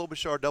 Amy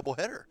Klobuchar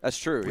doubleheader. That's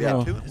true. Yeah.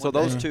 Yeah. Two in So one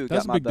those day. two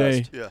That's got a my big day.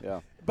 best. Yeah.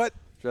 But,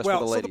 Just for well,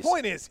 the so the ladies.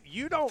 point is,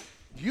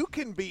 you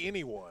can be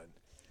anyone.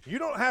 You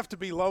don't have to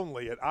be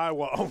lonely at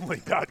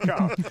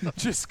iowaonly.com.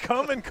 Just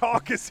come and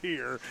caucus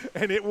here,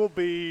 and it will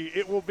be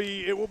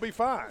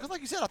fine. Because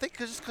like you said, I think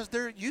because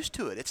they're used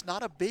to it. It's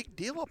not a big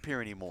deal up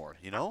here anymore,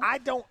 you know? I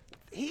don't.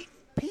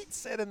 Pete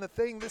said in the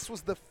thing, this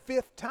was the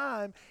 5th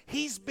time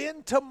he's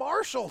been to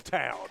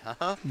Marshalltown.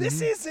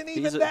 This isn't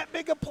even that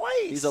big a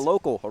place. He's a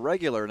local, a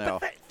regular now.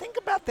 But think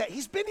about that.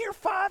 He's been here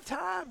 5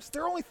 times.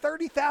 There are only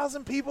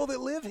 30,000 people that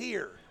live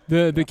here.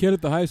 The kid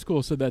at the high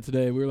school said that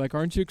today. We were like,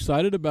 "Aren't you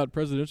excited about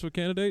presidential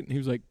candidate?" And he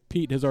was like,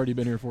 "Pete has already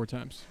been here 4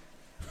 times."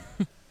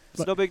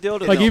 It's no big deal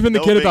to Like them. even the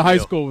no kid at the big high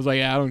deal. school was like,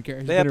 "Yeah, I don't care."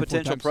 He's They been have here 4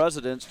 potential times.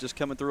 presidents just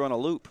coming through on a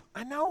loop.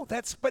 I know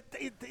but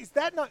is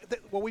that not?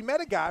 Well, we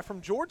met a guy from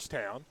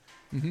Georgetown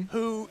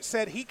who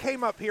said he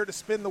came up here to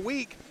spend the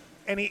week,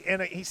 and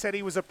he said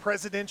he was a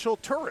presidential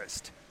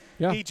tourist.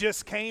 Yeah. He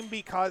just came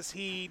because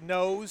he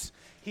knows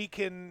he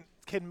can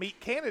meet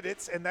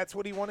candidates, and that's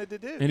what he wanted to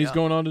do. And he's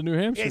going on to New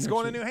Hampshire. Yeah, he's next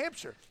going to week. New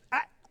Hampshire.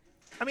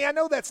 I mean, I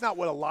know that's not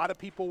what a lot of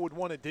people would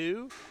want to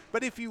do,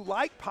 but if you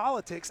like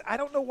politics, I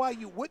don't know why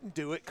you wouldn't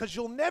do it, because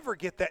you'll never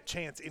get that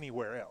chance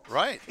anywhere else.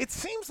 Right. It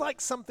seems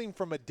like something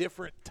from a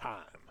different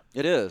time.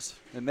 It is,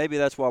 and maybe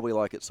that's why we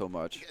like it so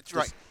much. It's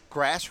right.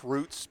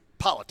 Grassroots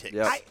politics.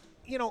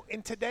 Yep.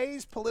 In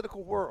today's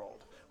political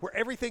world, where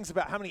everything's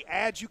about how many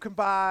ads you can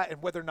buy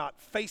and whether or not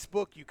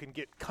Facebook you can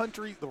get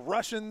the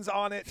Russians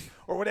on it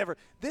or whatever,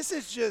 this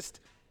is just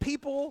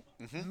people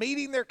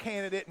meeting their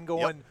candidate and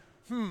going,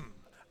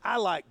 I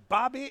like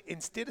Bobby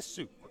instead of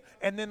soup.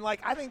 And then,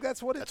 I think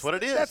that's what That's what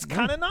it is. That's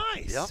kind of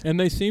nice. Yep. And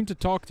they seem to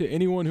talk to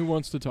anyone who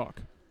wants to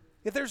talk.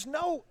 If there's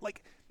no,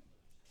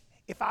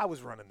 if I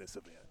was running this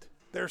event,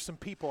 there are some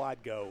people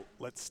I'd go,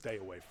 let's stay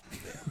away from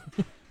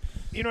them.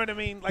 You know what I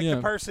mean? Yeah.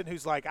 The person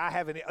who's I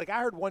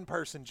heard one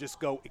person just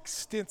go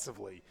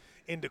extensively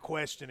into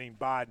questioning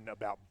Biden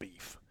about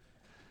beef.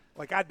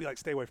 I'd be like,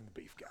 stay away from the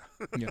beef guy.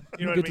 Yeah, You know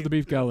we'll what I get to mean? the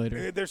beef guy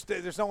later.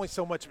 There's only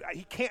so much.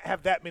 He can't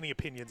have that many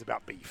opinions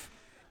about beef.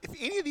 If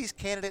any of these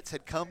candidates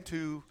had come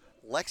to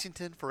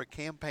Lexington for a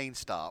campaign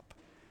stop,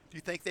 do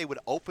you think they would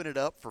open it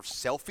up for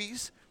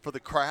selfies for the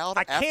crowd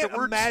I can't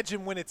afterwards?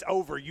 imagine when it's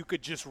over, you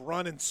could just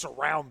run and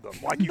surround them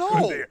like you No.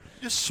 could there.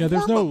 Just Yeah,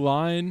 there's swarm no them.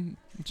 line.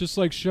 Just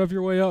shove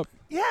your way up.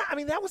 Yeah, I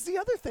mean, that was the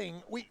other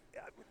thing.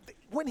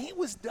 When he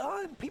was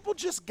done, people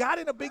just got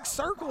in a big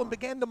circle and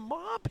began to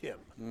mob him.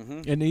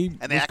 And he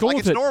And they was act cool like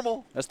with it's it.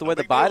 normal. That's the No way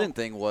the big deal. Biden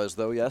thing was,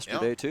 though,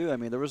 yesterday, Yep. too. I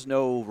mean, there was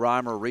no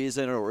rhyme or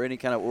reason or any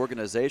kind of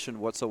organization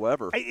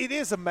whatsoever. It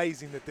is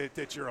amazing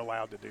that you're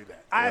allowed to do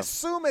that. I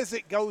assume as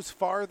it goes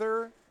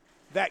farther,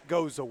 that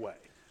goes away.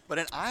 But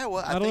in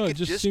Iowa, I don't think know, it it's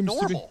just just seems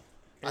to be- normal.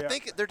 I Yeah.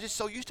 think they're just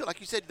so used to it.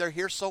 Like you said, they're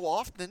here so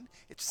often.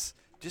 It's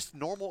just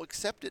normal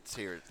acceptance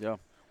here. Yeah.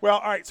 Well,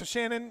 all right. So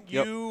Shannon,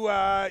 Yep.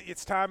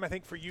 it's time I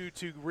think for you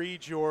to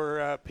read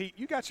your Pete.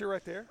 You got your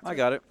right there. I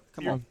got it.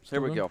 Come You're- on.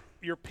 Here we still go.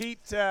 Your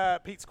Pete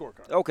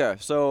scorecard. Okay,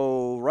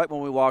 so right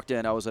when we walked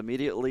in, I was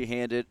immediately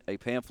handed a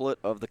pamphlet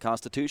of the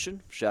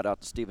Constitution. Shout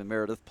out to Stephen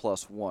Meredith,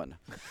 +1.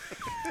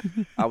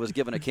 I was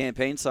given a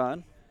campaign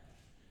sign,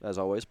 as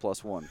always,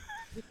 +1.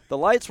 The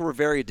lights were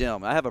very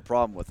dim. I have a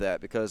problem with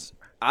that because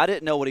I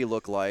didn't know what he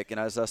looked like, and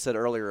as I said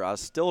earlier, I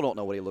still don't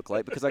know what he looked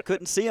like because I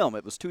couldn't see him.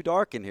 It was too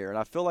dark in here, and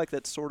I feel like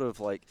that's sort of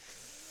like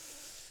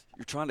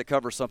you're trying to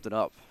cover something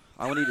up.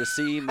 I need to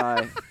see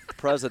my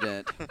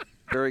president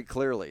very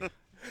clearly.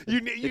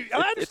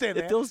 I understand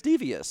that. It feels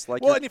devious.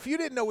 Like well, you're- and if you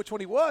didn't know which one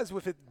he was,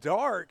 with it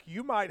dark,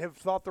 you might have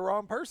thought the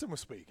wrong person was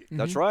speaking.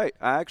 That's right.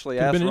 I actually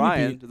Could've asked been any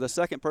Ryan, Pete. the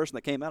second person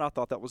that came out, I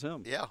thought that was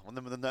him. Yeah, when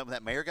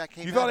that mayor guy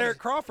came You out. thought Eric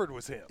Crawford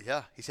was him.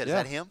 Yeah, he said, Yeah.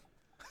 "Is that him?"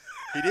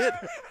 He did.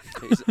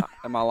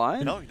 Am I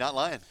lying? No, you're not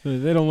lying.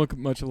 They don't look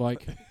much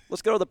alike.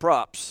 Let's go to the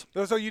props.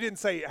 So you didn't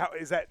say how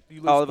is that? You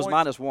lose Oh, it was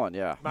points? -1,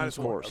 yeah. Minus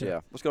of one, course, okay.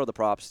 yeah. Let's go to the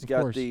props. He's Of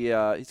got course.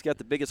 he's got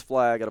the biggest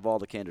flag out of all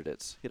the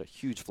candidates. He had a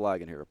huge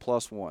flag in here, a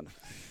 +1.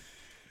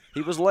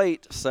 He was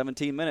late,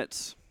 17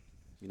 minutes.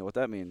 You know what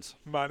that means.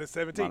 Minus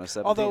 17. Minus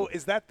 17. Although,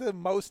 is that the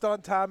most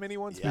on time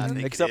anyone's Yeah, I been?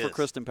 think Except it for is.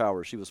 Kristen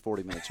Powers. She was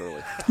 40 minutes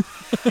early.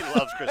 He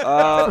loves Chris.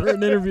 For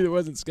an interview that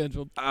wasn't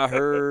scheduled. I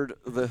heard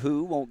The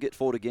Who won't get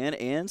full again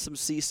and some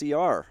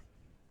CCR,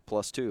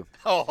 +2.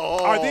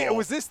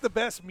 Was this the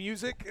best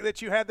music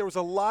that you had? There was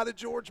a lot of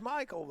George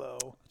Michael,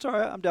 though. It's all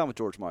right. I'm down with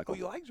George Oh, Michael.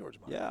 you like George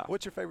Michael? Yeah.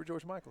 What's your favorite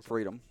George Michael song?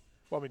 Freedom.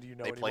 Well, I mean, do you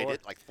know They any played more?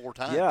 it like 4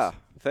 times. Yeah,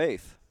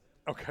 Faith.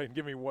 Okay,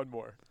 give me one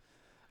more.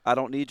 I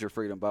Don't Need Your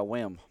Freedom by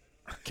Wham.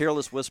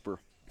 Careless Whisper.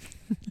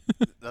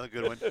 Another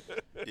good one.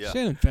 Yeah.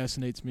 Shannon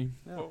fascinates me.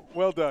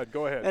 Well done.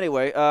 Go ahead.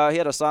 Anyway, he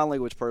had a sign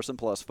language person,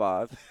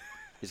 +5.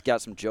 He's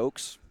got some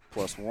jokes,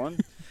 +1.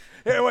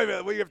 Hey, wait a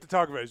minute. We have to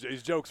talk about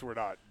his jokes were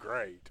not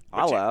great.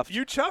 I But laughed.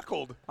 You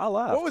chuckled. I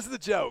laughed. What was the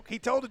joke? He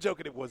told a joke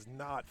and it was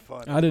not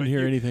funny. I didn't But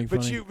hear you- anything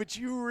but funny. But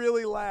you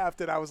really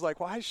laughed, and I was like,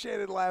 why is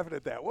Shannon laughing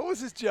at that? What was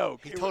his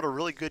joke? He told a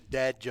really good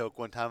dad joke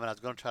one time, and I was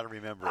going to try to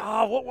remember it.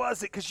 Oh, what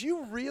was it? Because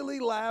you really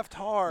laughed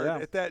hard Yeah.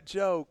 at that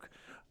joke.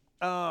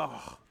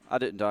 Oh. I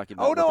didn't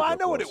document. Oh, no, the I joke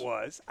know what it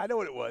was. I know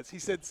what it was. He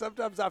said,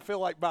 sometimes I feel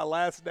like my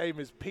last name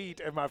is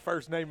Pete and my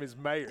first name is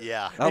Mayor.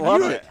 Yeah. I And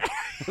loved you- it.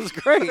 It was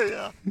great.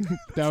 Yeah.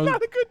 That was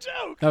Not a good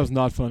joke. that was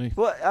not funny.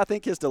 Well, I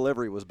think his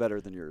delivery was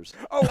better than yours.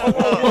 Oh,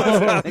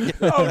 was it?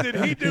 Oh, did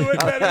he do it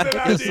better than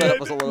I His did? setup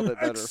was a little bit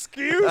better.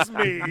 Excuse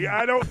me.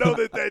 I don't know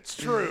that that's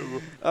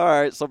true. All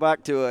right, so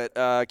back to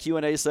it.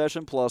 Q&A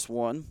session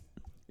 +1.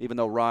 Even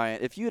though Ryan,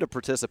 if you'd have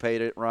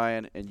participated,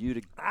 Ryan, and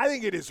I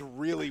think it is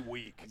really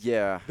weak.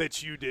 Yeah.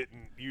 That you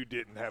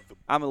didn't have the.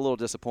 I'm a little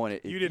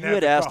disappointed. You If didn't you have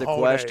had the asked a cojones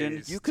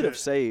question, you could have to-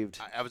 saved.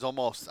 I was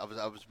almost. I was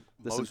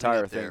This moseying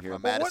entire up there thing here.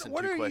 from Well, Madison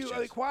what two are questions. you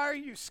like? Why are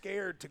you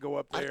scared to go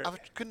up there? I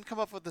couldn't come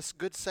up with this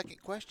good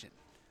second question.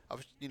 I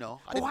was, I well,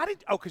 didn't- why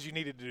did? Oh, because you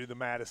needed to do the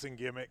Madison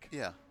gimmick.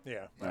 yeah.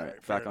 Yeah. All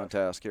right, fair back on enough.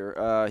 task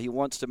here. He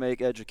wants to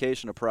make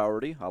education a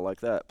priority. I like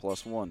that.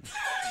 +1.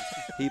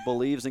 He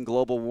believes in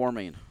global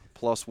warming.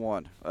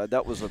 +1.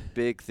 That was a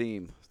big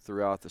theme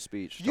throughout the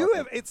speech.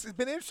 It's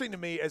been interesting to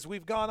me as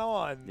we've gone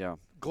on. Yeah.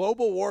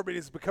 Global warming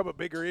has become a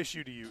bigger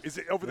issue to you. Is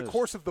it over It the is.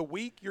 course of the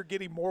week you're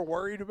getting more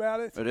worried about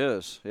it? It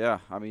is, yeah.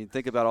 I mean,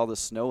 think about all this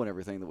snow and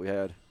everything that we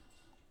had.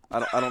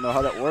 I don't know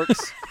how that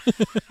works.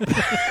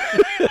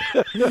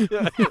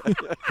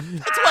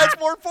 That's why it's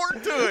more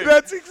important to him.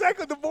 That's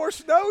exactly the more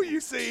snow you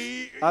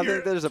see. I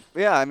think there's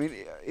I mean,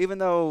 even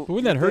though. But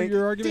wouldn't that you hurt think-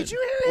 your argument? Did you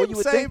hear Well, him you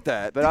would say think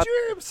that, but Did I-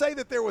 you hear him say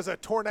that there was a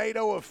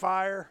tornado of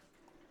fire?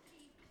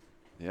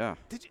 Yeah.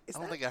 Did you? Is I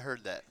don't that- think I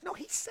heard that. No,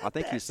 he said I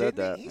think that. he said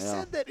didn't that, He yeah.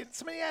 said that. And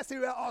somebody asked him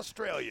about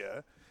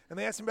Australia, and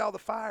they asked him about all the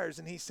fires,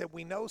 and he said,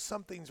 "We know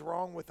something's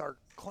wrong with our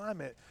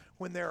climate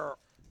when there are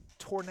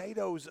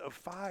tornadoes of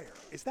fire."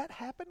 Is that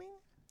happening?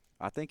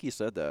 I think he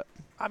said that.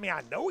 I mean,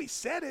 I know he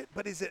said it,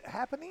 but is it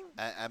happening?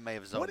 I may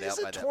have zoned What out is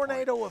by a that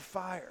tornado of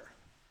fire?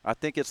 I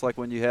think it's like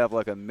when you have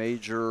like a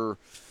major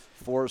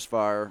forest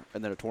fire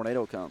and then a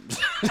tornado comes.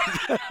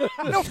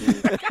 Well,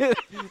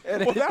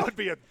 that would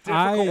be a difficult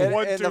And-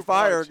 one. and the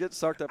fire gets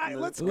sucked up in the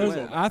let's wind.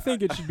 Listen, I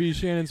think it should be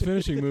Shannon's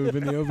finishing move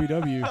in the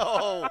OVW. point.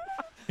 Oh,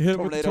 Hit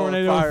him with the Tornado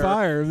and tornado of fire.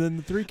 fire, and then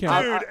the 3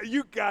 count. Dude,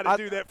 you got to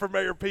do that for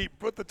Mayor Pete.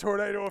 Put the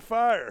tornado of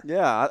fire.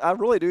 Yeah, I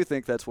really do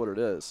think that's what it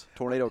is.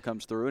 Tornado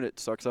comes through and it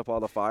sucks up all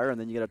the fire, and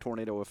then you get a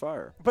tornado of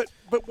fire. But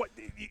what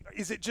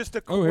is it? Just a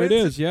Oh, coincidence? it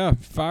is, yeah.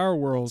 Fire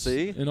Worlds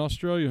See? in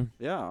Australia.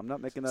 Yeah, I'm not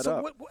making that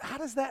So up. how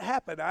does that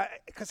happen?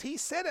 Because he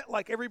said it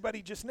like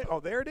everybody just knew. Oh,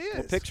 there it is.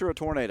 Well, picture a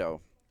tornado.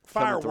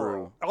 Fire coming through.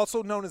 whirl,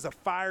 also known as a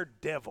fire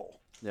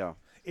devil. Yeah.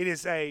 It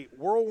is a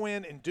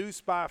whirlwind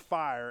induced by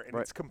fire, and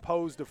Right. it's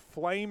composed of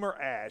flame or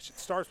ash. It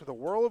starts with a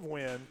whirl of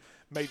wind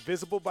made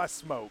visible by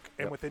smoke,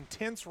 and Yep. with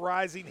intense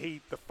rising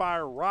heat, the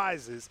fire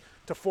rises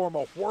to form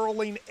a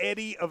whirling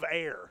eddy of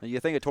air. And you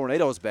think a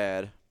tornado is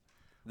bad,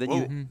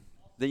 then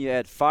you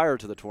add fire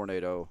to the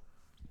tornado.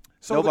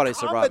 So Nobody's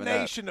the surviving that.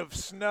 combination of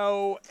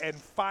snow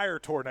and fire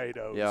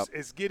tornadoes Yep.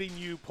 is getting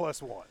you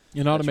 +1.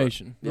 In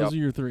automation. Yep. Those are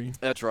your 3.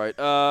 That's right.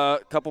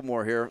 Couple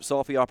more here.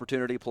 Selfie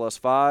opportunity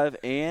 +5.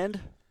 And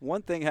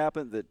one thing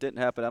happened that didn't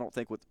happen, I don't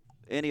think, with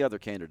any other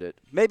candidate.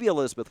 Maybe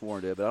Elizabeth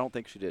Warren did, but I don't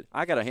think she did.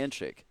 I got a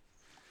handshake.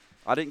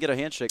 I didn't get a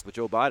handshake with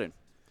Joe Biden.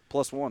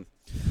 +1.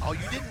 oh,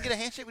 you didn't get a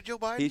handshake with Joe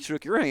Biden? He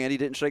shook your hand. He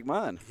didn't shake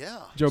mine.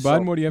 yeah. Joe So-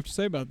 Biden, what do you have to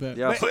say about that?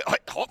 Yeah.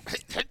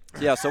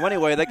 Yeah. So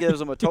anyway, that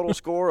gives him a total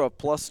score of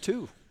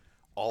 +2.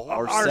 Oh,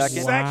 Our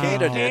second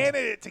candidate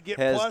candidate to get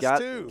Has +2.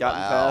 gotten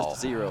Wow.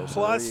 past 0.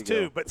 So there you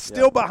 +2, go. but Yeah.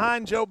 still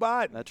behind Joe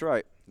Biden. That's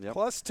right. Yep.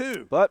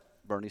 +2. But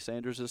Bernie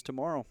Sanders is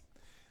tomorrow.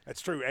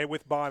 That's true. And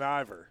with Bon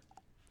Iver.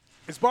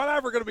 Is Bon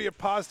Iver going to be a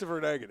positive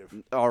or negative?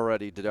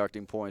 Already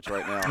deducting points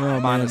right now. Oh,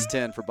 man.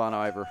 -10 for Bon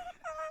Iver.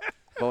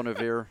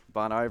 Bonavir,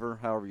 Bon Iver,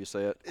 however you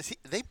say it.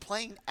 are they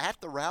playing at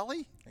the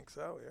rally? I think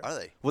so, yeah. Are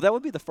they? Well, that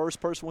would be the first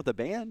person with a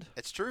band.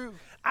 It's true.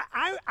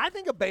 I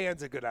think a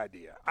band's a good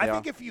idea. I Yeah.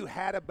 think if you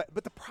had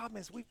but the problem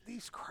is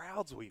these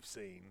crowds we've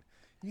seen,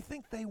 you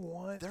think they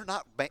want They're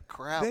not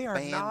crowd. they are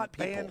band not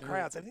people. band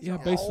crowds. And these Yeah,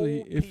 are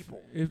basically, old if,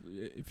 people.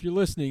 if you're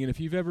listening and if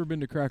you've ever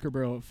been to Cracker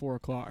Barrel at 4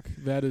 o'clock,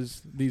 that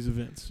is these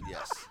events.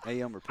 Yes.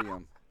 AM or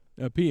PM?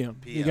 PM.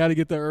 You PM. got to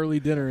get the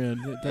early dinner in.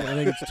 I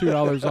think it's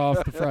 $2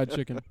 off the fried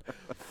chicken.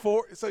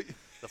 So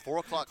The 4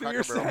 o'clock you're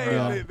Cracker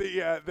Barrel. saying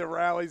Yeah. the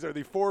rallies are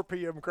the 4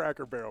 p.m.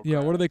 Cracker Barrel Yeah,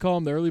 crowd. what do they call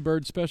them? The early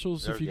bird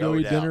specials. There's if you no go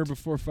eat dinner doubt.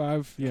 before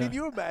 5. Yeah. Can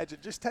you imagine?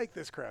 Just take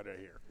this crowd right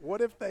here.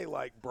 What if they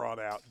brought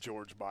out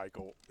George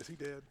Michael? Is he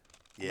dead?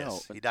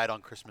 Yes. No. He died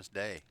on Christmas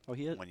Day. Oh,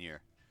 he is? one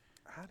year.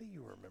 How do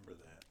you remember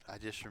that? I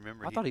just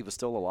remember. I thought he was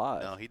still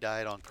alive. No, he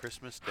died on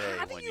Christmas Day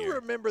How do one you year.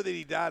 remember that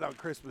he died on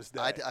Christmas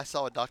Day? I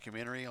saw a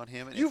documentary on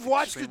him. And You've it's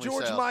watched the extremely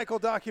George sad. Michael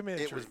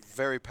documentary. It was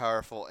very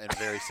powerful and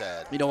very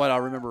sad. You know what? I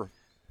remember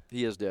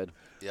he is dead.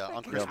 Yeah,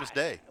 on Christmas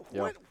Day.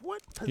 What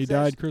He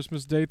died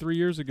Christmas Day 3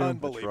 years ago.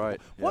 Unbelievable.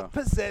 right, What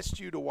yeah. possessed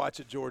you to watch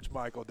a George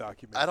Michael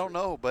documentary? I don't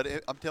know, but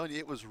I'm telling you,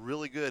 it was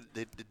really good.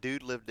 The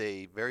dude lived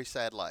a very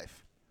sad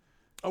life.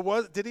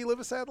 Oh, did he live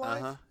a sad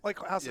life? Uh-huh. Like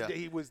how Yeah.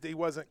 he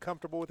wasn't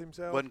comfortable with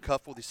himself. Wasn't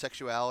cuffed with his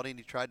sexuality, and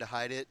he tried to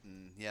hide it.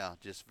 And yeah,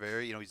 just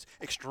very, he's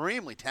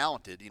extremely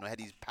talented. Had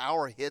these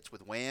power hits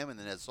with Wham, and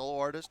then as a solo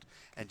artist,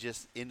 and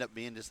just end up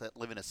being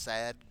living a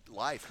sad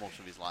life most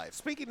of his life.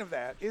 Speaking of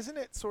that, isn't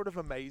it sort of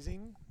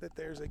amazing that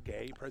there's a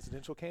gay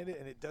presidential candidate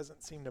and it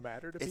doesn't seem to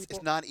matter to people?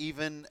 It's not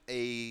even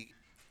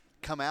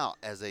come out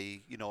as a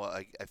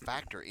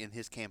factor in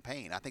his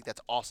campaign. I think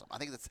that's awesome. I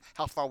think that's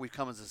how far we've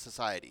come as a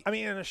society. I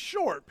mean, in a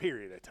short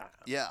period of time.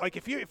 Yeah. Like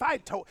if I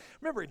had told,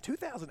 remember in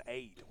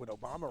 2008 when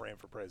Obama ran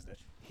for president,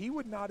 he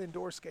would not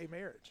endorse gay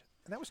marriage,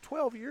 and that was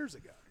 12 years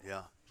ago.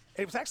 Yeah.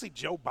 It was actually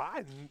Joe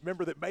Biden,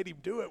 remember, that made him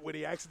do it when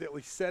he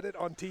accidentally said it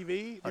on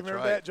TV. You remember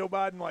right. that? Joe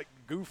Biden, like,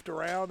 goofed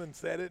around and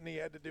said it, and he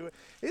had to do it.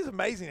 It's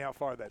amazing how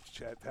far that's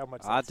changed, how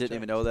much I that's didn't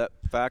even changed. know that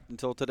fact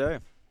until today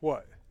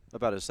What?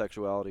 about his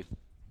sexuality.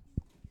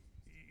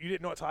 You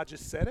didn't know it until I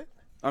just said it?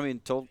 I mean,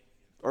 till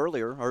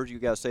earlier, I heard you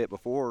guys say it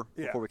before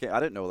Yeah. we came. I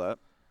didn't know that.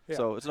 Yeah.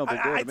 So it's no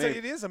big deal I'd to say me.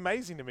 it is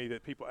amazing to me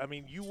that people, I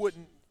mean, you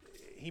wouldn't,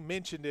 he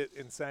mentioned it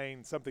in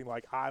saying something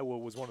like Iowa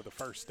was one of the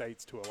first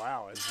states to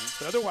allow it.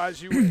 But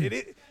otherwise,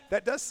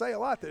 that does say a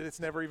lot that it's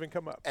never even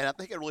come up. And I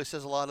think it really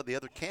says a lot of the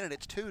other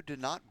candidates, too, to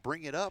not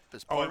bring it up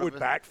as Oh, part it would of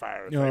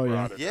backfire if Oh, they yeah.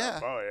 brought it Yeah.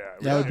 up. Oh, yeah.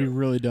 That would be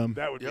really dumb.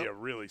 That would be Yep. a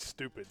really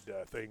stupid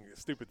thing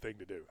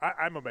to do.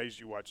 I'm amazed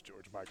you watch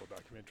George Michael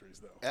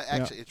documentaries, though.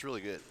 Actually, it's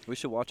really good. We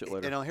should watch it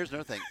later. You know, here's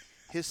another thing.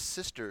 His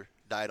sister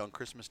died on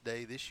Christmas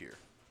Day this year.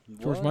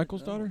 George What?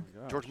 Michael's Oh, daughter?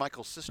 my gosh. George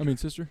Michael's sister. I mean,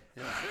 sister.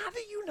 How do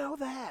you know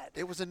that?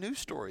 It was a news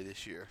story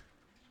this year.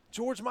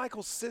 George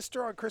Michael's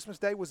sister on Christmas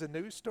Day was a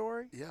news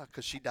story? Yeah,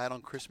 because she died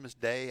on Christmas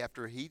Day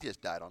after he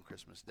just died on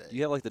Christmas Day. Do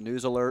you have like the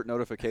news alert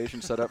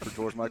notification set up for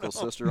George Michael's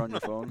sister on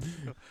your phone?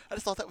 I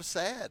just thought that was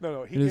sad.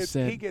 No, It is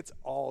sad. he gets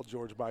all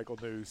George Michael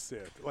news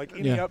sent. Like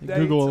any Yeah, updates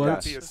Google about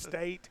alerts. the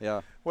estate,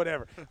 Yeah.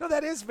 whatever. No,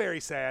 that is very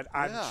sad.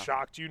 I'm Yeah.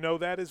 shocked you know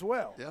that as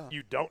well. Yeah.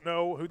 You don't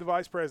know who the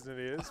vice president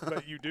is,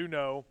 but you do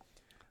know.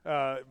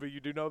 But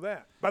you do know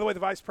that. By the way, the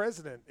vice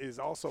president is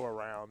also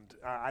around.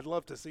 I'd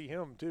love to see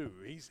him too.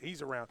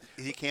 He's around.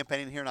 Is he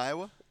campaigning here in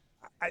Iowa?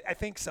 I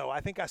think so.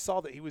 I think I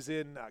saw that he was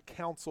in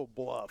Council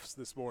Bluffs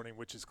this morning,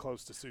 which is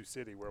close to Sioux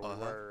City, where we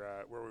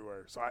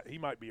were. So he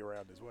might be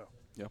around as well.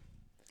 Yeah.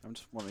 I'm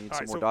just want to eat All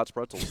some right, more so- Dots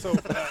pretzels. So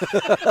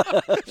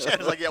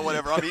Shannon's like, yeah,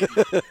 whatever, I'm eating.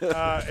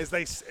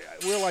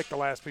 we're like the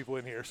last people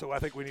in here, so I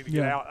think we need to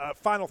get Yeah. out.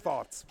 Final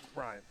thoughts,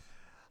 Brian.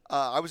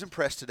 I was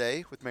impressed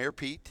today with Mayor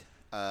Pete.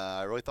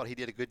 I really thought he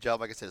did a good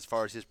job. Like I said, as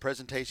far as his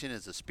presentation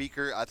as a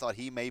speaker, I thought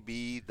he may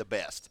be the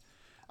best.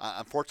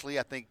 Unfortunately,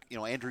 I think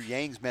Andrew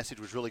Yang's message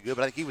was really good,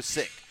 but I think he was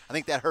sick. I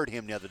think that hurt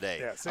him the other day.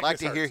 Yeah, I'd like sickness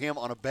to hear hurts. him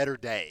on a better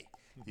day.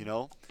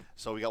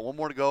 So we got one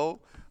more to go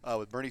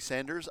with Bernie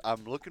Sanders.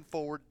 I'm looking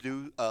forward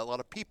to a lot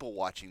of people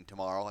watching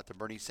tomorrow at the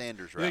Bernie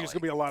Sanders You rally. think there's going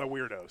to be a lot of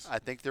weirdos? I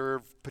think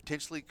there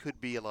potentially could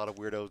be a lot of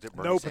weirdos at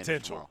Bernie No Sanders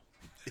potential. tomorrow.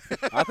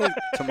 I think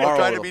I'm tomorrow.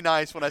 trying to be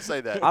nice when I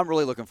say that. I'm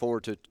really looking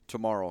forward to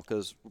tomorrow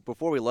because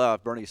before we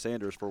left, Bernie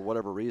Sanders, for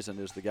whatever reason,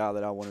 is the guy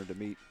that I wanted to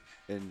meet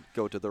and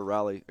go to the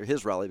rally, or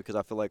his rally, because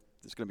I feel like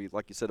it's going to be,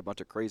 like you said, a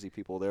bunch of crazy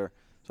people there.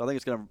 So I think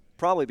it's going to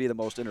probably be the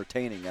most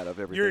entertaining out of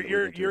everything. that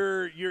we've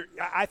been to.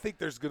 I think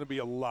there's going to be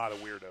a lot of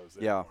weirdos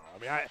there. Yeah.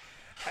 tomorrow. I mean,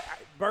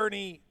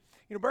 Bernie,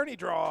 Bernie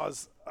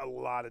draws a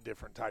lot of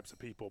different types of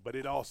people, but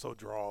it also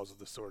draws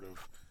the sort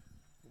of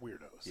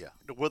weirdos. Yeah.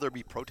 Will there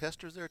be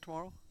protesters there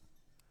tomorrow?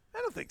 I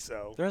don't think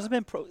so. There hasn't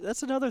been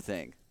that's another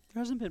thing. There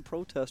hasn't been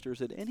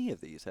protesters at any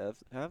of these, have?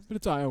 But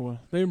it's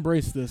Iowa. They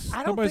embrace this. I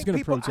don't Nobody's think going to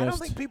people. protest. I don't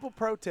think people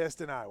protest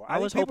in Iowa. I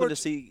think was people hoping are to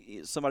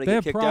see somebody they get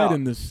have kicked pride out.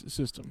 in this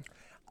system.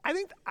 I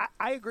think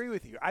I agree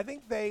with you. I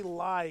think they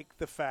like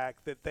the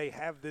fact that they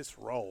have this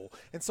role,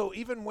 and so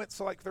even when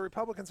like the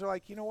Republicans are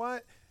like, you know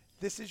what,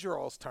 this is your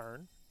all's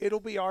turn. It'll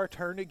be our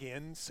turn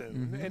again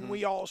soon, and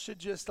we all should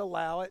just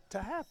allow it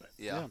to happen.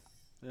 Yeah.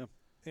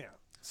 Yeah.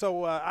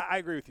 So I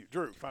agree with you,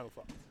 Drew. Final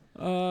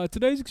thought.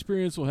 Today's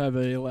experience will have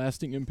a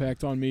lasting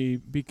impact on me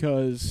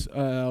because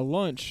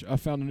lunch, I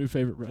found a new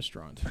favorite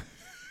restaurant.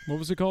 What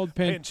was it called?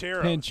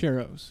 Pancheros.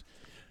 Pancheros.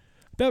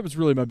 That was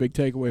really my big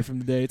takeaway from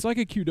the day. It's like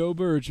a Qdoba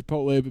or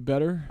Chipotle, but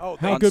better. Oh,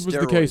 How On good was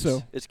the steroids.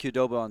 queso? It's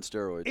Qdoba on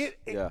steroids.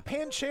 Yeah.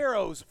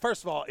 Pancheros.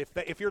 First of all,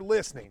 if you're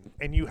listening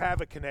and you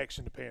have a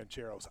connection to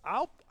Pancheros,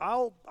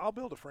 I'll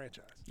build a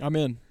franchise. I'm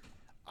in.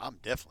 I'm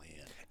definitely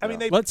in. I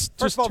mean, Let's first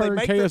just of all, turn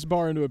they make KS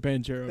Bar into a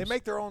Pancheros. they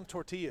make their own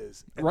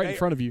tortillas and Right in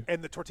front of you.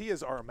 and the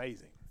tortillas are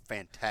amazing.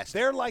 Fantastic.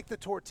 They're like the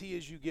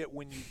tortillas you get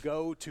when you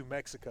go to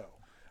Mexico.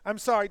 I'm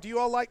sorry, do you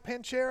all like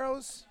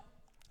Pancheros?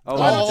 Oh,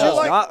 Why don't you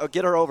like-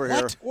 get her over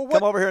here. What? Well,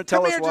 Come over here and tell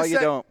come us here, why just you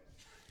say- don't.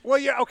 Well,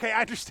 yeah, okay,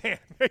 I understand.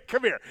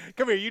 Come here.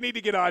 You need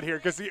to get on here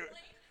because you.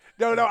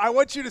 No, I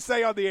want you to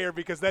say on the air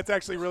because that's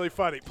actually really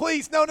funny.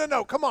 Please, no.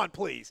 Come on,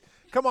 please.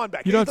 Come on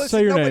back. You don't have to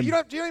say your name. You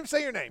don't even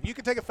say your name. You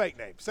can take a fake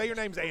name. Say your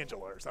name's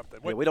Angela or something.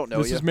 Yeah, we don't know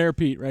This you. is Mayor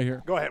Pete right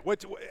here. Go ahead.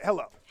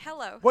 Hello.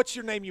 Hello. What's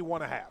your name you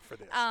want to have for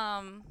this?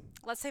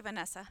 Let's say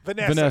Vanessa.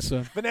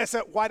 Vanessa. Vanessa,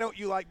 why don't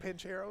you like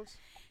Pancheros?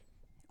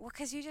 Well,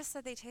 because you just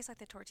said they taste like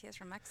the tortillas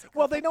from Mexico.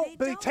 Well, they don't.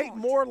 But They take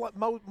more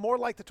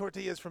like the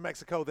tortillas from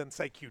Mexico than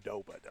say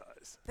Qdoba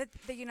does. But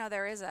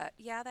there is a.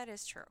 Yeah, that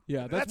is true.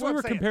 Yeah, that's what why I'm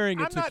we're saying. comparing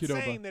it I'm to not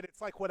Qdoba. saying that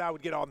it's like what I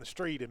would get on the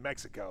street in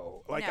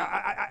Mexico. Like No.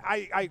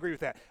 I agree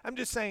with that. I'm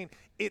just saying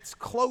it's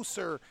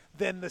closer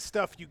than the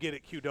stuff you get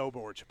at Qdoba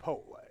or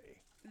Chipotle.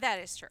 That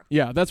is true.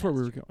 Yeah, that's where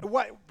we were going.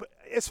 But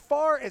as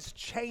far as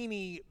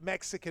chainy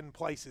Mexican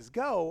places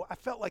go, I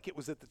felt like it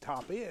was at the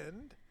top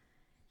end.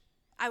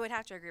 I would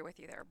have to agree with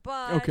you there,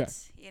 but Okay.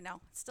 it's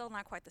still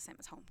not quite the same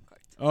as home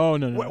cooked. Oh,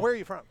 no. Where are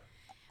you from?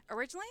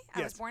 Originally, I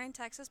was Yes. born in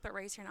Texas, but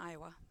raised here in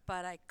Iowa.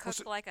 But I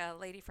cook like a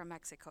lady from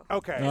Mexico.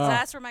 Okay. So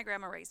that's where my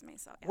grandma raised me.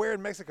 So yeah. Where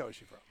in Mexico is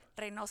she from?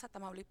 Reynosa,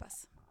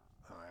 Tamaulipas.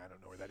 I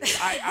don't know where that is.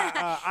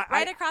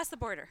 Right across the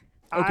border.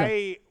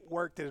 Okay. I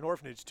worked at an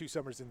orphanage 2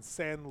 summers in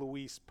San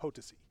Luis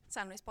Potosi.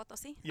 San Luis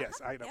Potosí. Yes,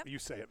 I know. Yep. You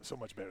say it so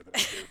much better than I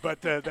do.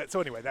 But so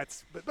anyway,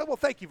 well,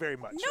 thank you very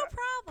much. No I problem.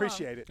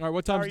 Appreciate it. All right,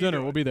 what How time's are you dinner?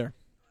 doing? We'll be there.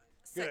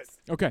 Good. 6.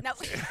 Okay. No.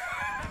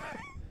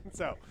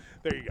 So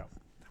there you go.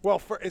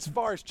 Well, as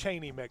far as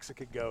Cheney,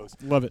 Mexican goes,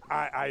 Love it.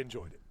 I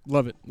enjoyed it.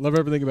 Love it. Love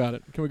everything about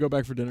it. Can we go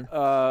back for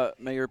dinner?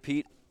 Mayor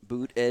Pete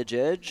Boot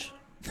Edge,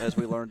 as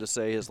we learned to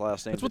say his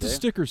last name That's what the today.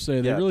 stickers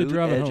say. They Yeah, really Boot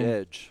drive it Edge home.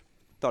 Edge.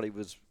 Thought he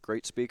was a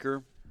great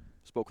speaker.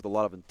 Spoke with a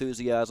lot of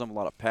enthusiasm, a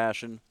lot of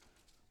passion.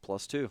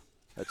 +2.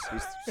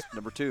 He's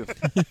number 2.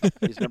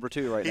 He's number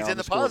 2 right now. He's in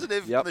the score.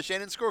 positive Yep. on the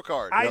Shannon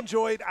scorecard. I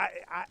enjoyed.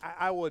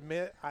 I will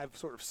admit I've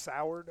sort of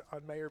soured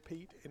on Mayor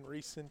Pete in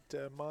recent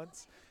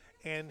months,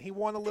 and he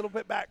won a little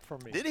bit back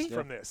from me. Did he?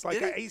 From this?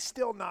 Did he? He's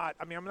still not.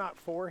 I mean, I'm not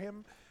for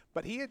him,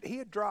 but he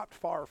had dropped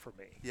far from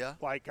me. Yeah.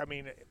 Like I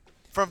mean.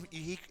 From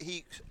he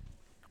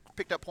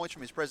picked up points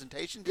from his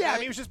presentation today? Yeah, I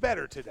mean, he was just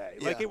better today.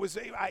 Like Yeah. it was,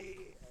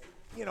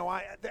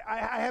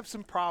 I have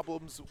some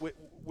problems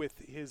with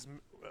his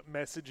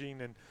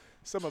messaging and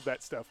some of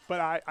that stuff, but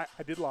I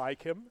did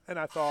like him, and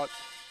I thought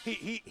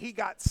he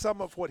got some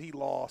of what he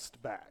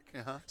lost back.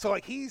 Uh-huh. So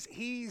like he's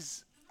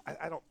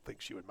I don't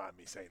think she would mind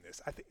me saying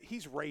this. I think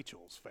he's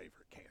Rachel's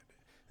favorite candidate,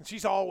 and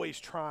she's always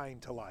trying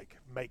to like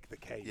make the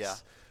case. Yeah.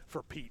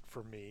 For Pete,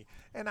 for me,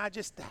 and I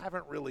just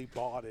haven't really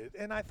bought it.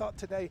 And I thought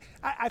today,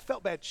 I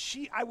felt bad.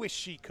 I wish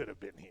she could have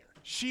been here.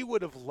 She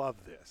would have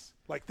loved this.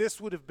 Like this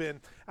would have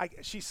been.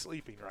 She's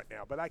sleeping right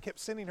now, but I kept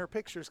sending her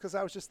pictures because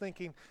I was just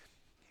thinking,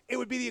 it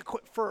would be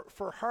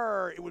for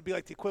her. It would be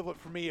like the equivalent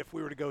for me if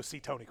we were to go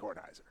see Tony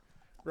Kornheiser,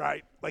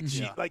 right?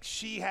 Like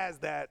she has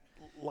that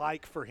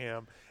like for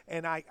him,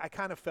 and I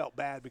kind of felt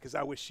bad because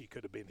I wish she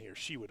could have been here.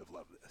 She would have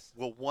loved this.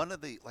 Well, one of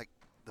the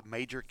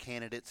major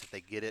candidates, if they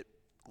get it,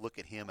 look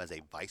at him as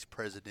a vice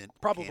president?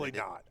 Probably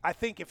candidate? not. I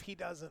think if he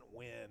doesn't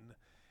win,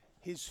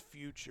 his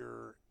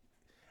future,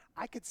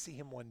 I could see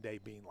him one day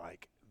being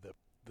like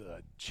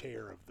the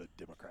chair of the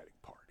Democratic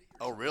Party.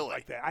 Oh, really?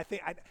 Like that. I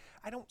think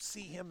I don't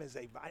see him as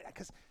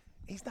because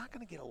he's not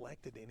going to get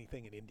elected to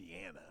anything in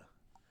Indiana,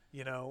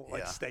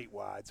 like Yeah.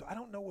 statewide. So I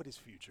don't know what his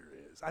future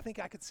is. I think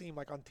I could see him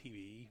like on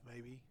TV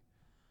maybe.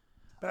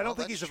 But I don't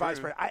think that's he's a vice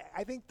true. president.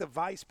 I think the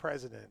vice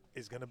president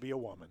is going to be a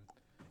woman.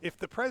 If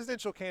the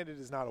presidential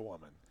candidate is not a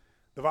woman,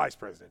 the vice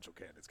presidential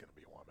candidate is going to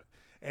be a woman.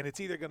 And it's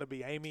either going to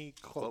be Amy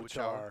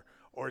Klobuchar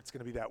or it's going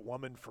to be that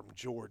woman from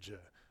Georgia,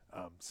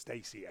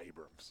 Stacey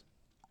Abrams.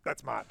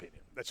 That's my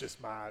opinion. That's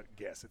just my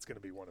guess. It's going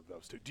to be one of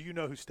those two. Do you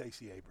know who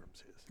Stacey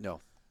Abrams is? No,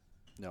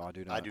 I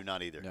do not. I do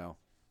not either. No.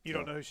 You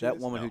don't know who she That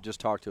is? woman No. who just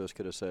talked to us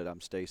could have said,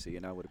 "I'm Stacy,"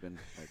 and I would have been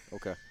like,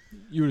 "Okay."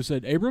 You would have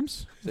said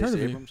Abrams? I've heard Stacey of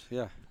you. Abrams,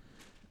 yeah.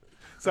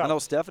 So, I know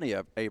Stephanie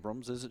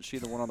Abrams. Isn't she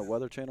the one on the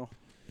Weather Channel?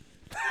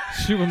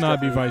 She will not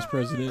be vice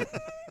president.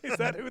 is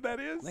that who that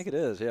is? I think it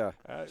is. Yeah.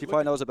 She look-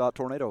 probably knows about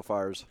tornado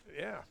fires.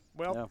 Yeah.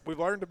 Well, Yeah. we've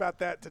learned about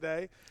that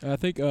today. I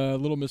think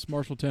Little Miss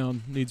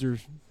Marshalltown needs her Yeah, we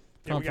got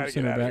to conference get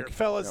center out of back. here.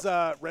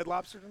 Fellas, Red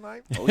Lobster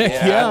tonight? Oh, Heck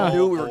yeah. I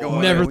knew we were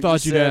going Never there. When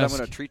thought you you'd said, ask. I'm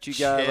going to treat you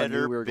guys. I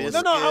knew we were going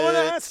No, no, I want to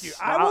ask Biscuits.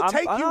 you. I will I'm-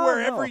 take I you don't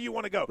wherever know. you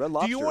want to go. Red Do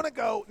you Lobster. want to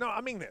go? No,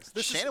 I mean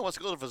this. Shannon wants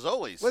to go to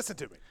Fazoli's. Listen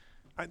to me.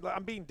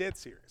 I'm being dead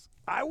serious.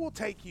 I will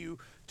take you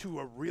to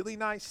a really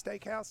nice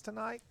steakhouse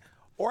tonight,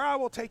 or I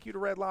will take you to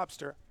Red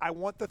Lobster. I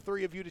want the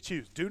three of you to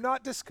choose. Do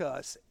not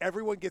discuss.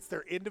 Everyone gets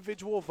their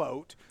individual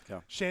vote.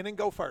 Yeah. Shannon,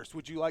 go first.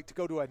 Would you like to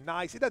go to a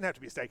nice, it doesn't have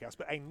to be a steakhouse,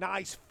 but a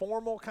nice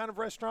formal kind of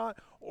restaurant,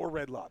 or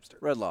Red Lobster?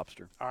 Red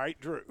Lobster. All right,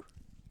 Drew.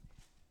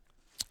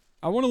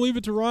 I want to leave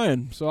it to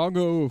Ryan, so I'll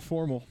go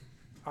formal.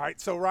 All right,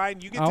 so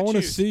Ryan, you get I to wanna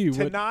choose. see what-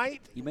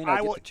 Tonight, You may I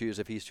not will, get to choose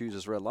if he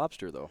chooses Red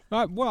Lobster, though.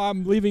 Well,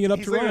 I'm leaving it up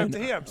he's to leaving it Ryan. up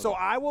to him. So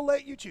I will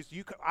let you choose.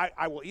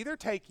 I will either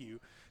take you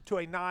to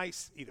a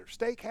nice either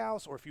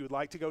steakhouse, or if you would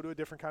like to go to a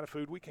different kind of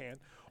food, we can,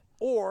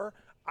 or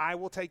I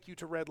will take you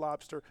to Red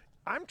Lobster.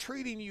 I'm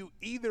treating you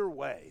either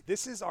way.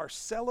 This is our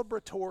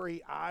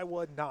celebratory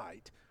Iowa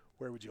night.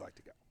 Where would you like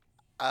to go?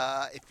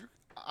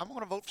 I'm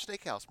going to vote for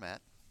Steakhouse,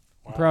 Matt.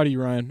 I'm proud of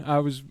you, Ryan.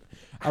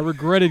 I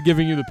regretted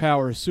giving you the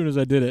power as soon as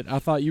I did it. I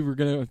thought you were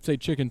going to say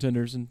chicken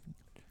tenders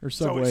or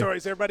Subway. So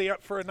is everybody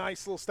up for a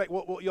nice little steak?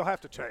 Well, you'll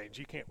have to change.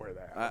 You can't wear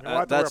that. I mean, we'll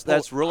have to wear a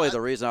That's really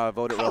the reason I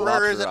voted Red How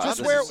Lobster. rare is it? I- Just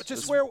this wear-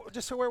 is-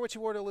 just wear what you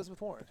wore to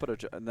Elizabeth Warren.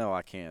 No,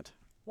 I can't.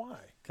 Why?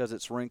 Because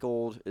it's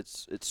wrinkled.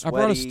 It's I sweaty.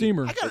 brought a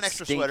steamer. I got an it's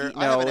extra stinky. sweater. I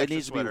No, have an it extra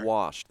needs to sweater. be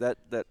washed.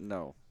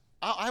 No.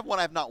 I have one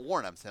I've not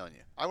worn, I'm telling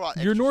you. I brought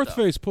Your extra North stuff.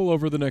 Face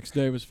pullover the next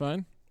day was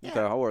fine. Okay,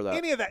 I'll wear that.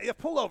 Any of that.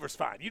 Pullover's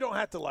fine. You don't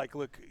have to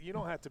look. You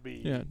don't have to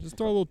be. Yeah, just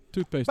throw a little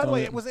toothpaste By on the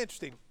way, it. it was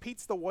interesting.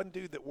 Pete's the one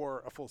dude that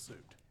wore a full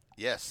suit.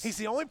 Yes. He's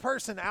the only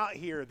person out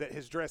here that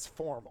has dressed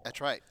formal.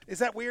 That's right. Is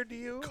that weird to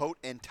you? Coat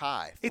and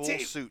tie, full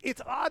suit.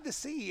 It's odd to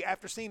see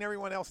after seeing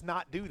everyone else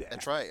not do that.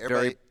 That's right.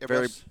 Very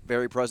Everybody's-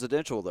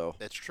 presidential, though.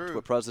 That's It's true.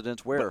 what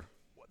presidents wear.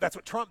 That's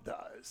what Trump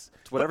does.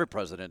 It's what every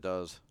president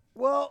does.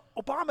 Well,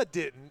 Obama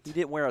didn't. He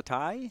didn't wear a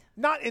tie?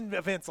 Not in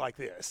events like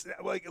this.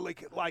 Like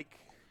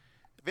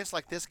events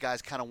like this,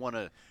 guys kind of want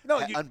to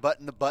you-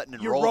 unbutton the button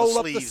and You roll roll the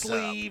up the sleeves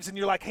sleeves, and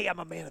you're like, "Hey, I'm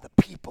a man of the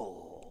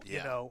people." You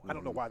Yeah. know, I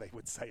don't know why they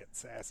would say it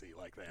sassy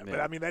like that, but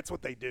Yeah. I mean that's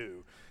what they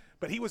do.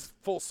 But he was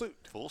full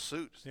suit. Full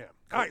suit. Yeah.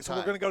 All right, so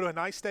we're going to go to a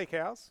nice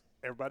steakhouse.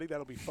 Everybody,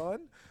 that'll be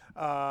fun.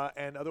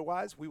 And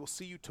otherwise, we will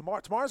see you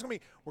tomorrow. Tomorrow's going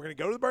to be, we're going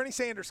to go to the Bernie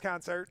Sanders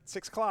concert,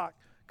 6 o'clock,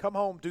 come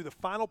home, do the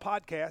final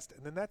podcast,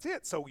 and then that's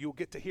it. So you'll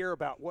get to hear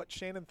about what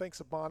Shannon thinks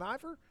of Bon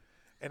Iver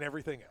and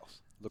everything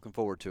else. Looking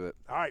forward to it.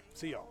 All right,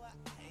 see y'all.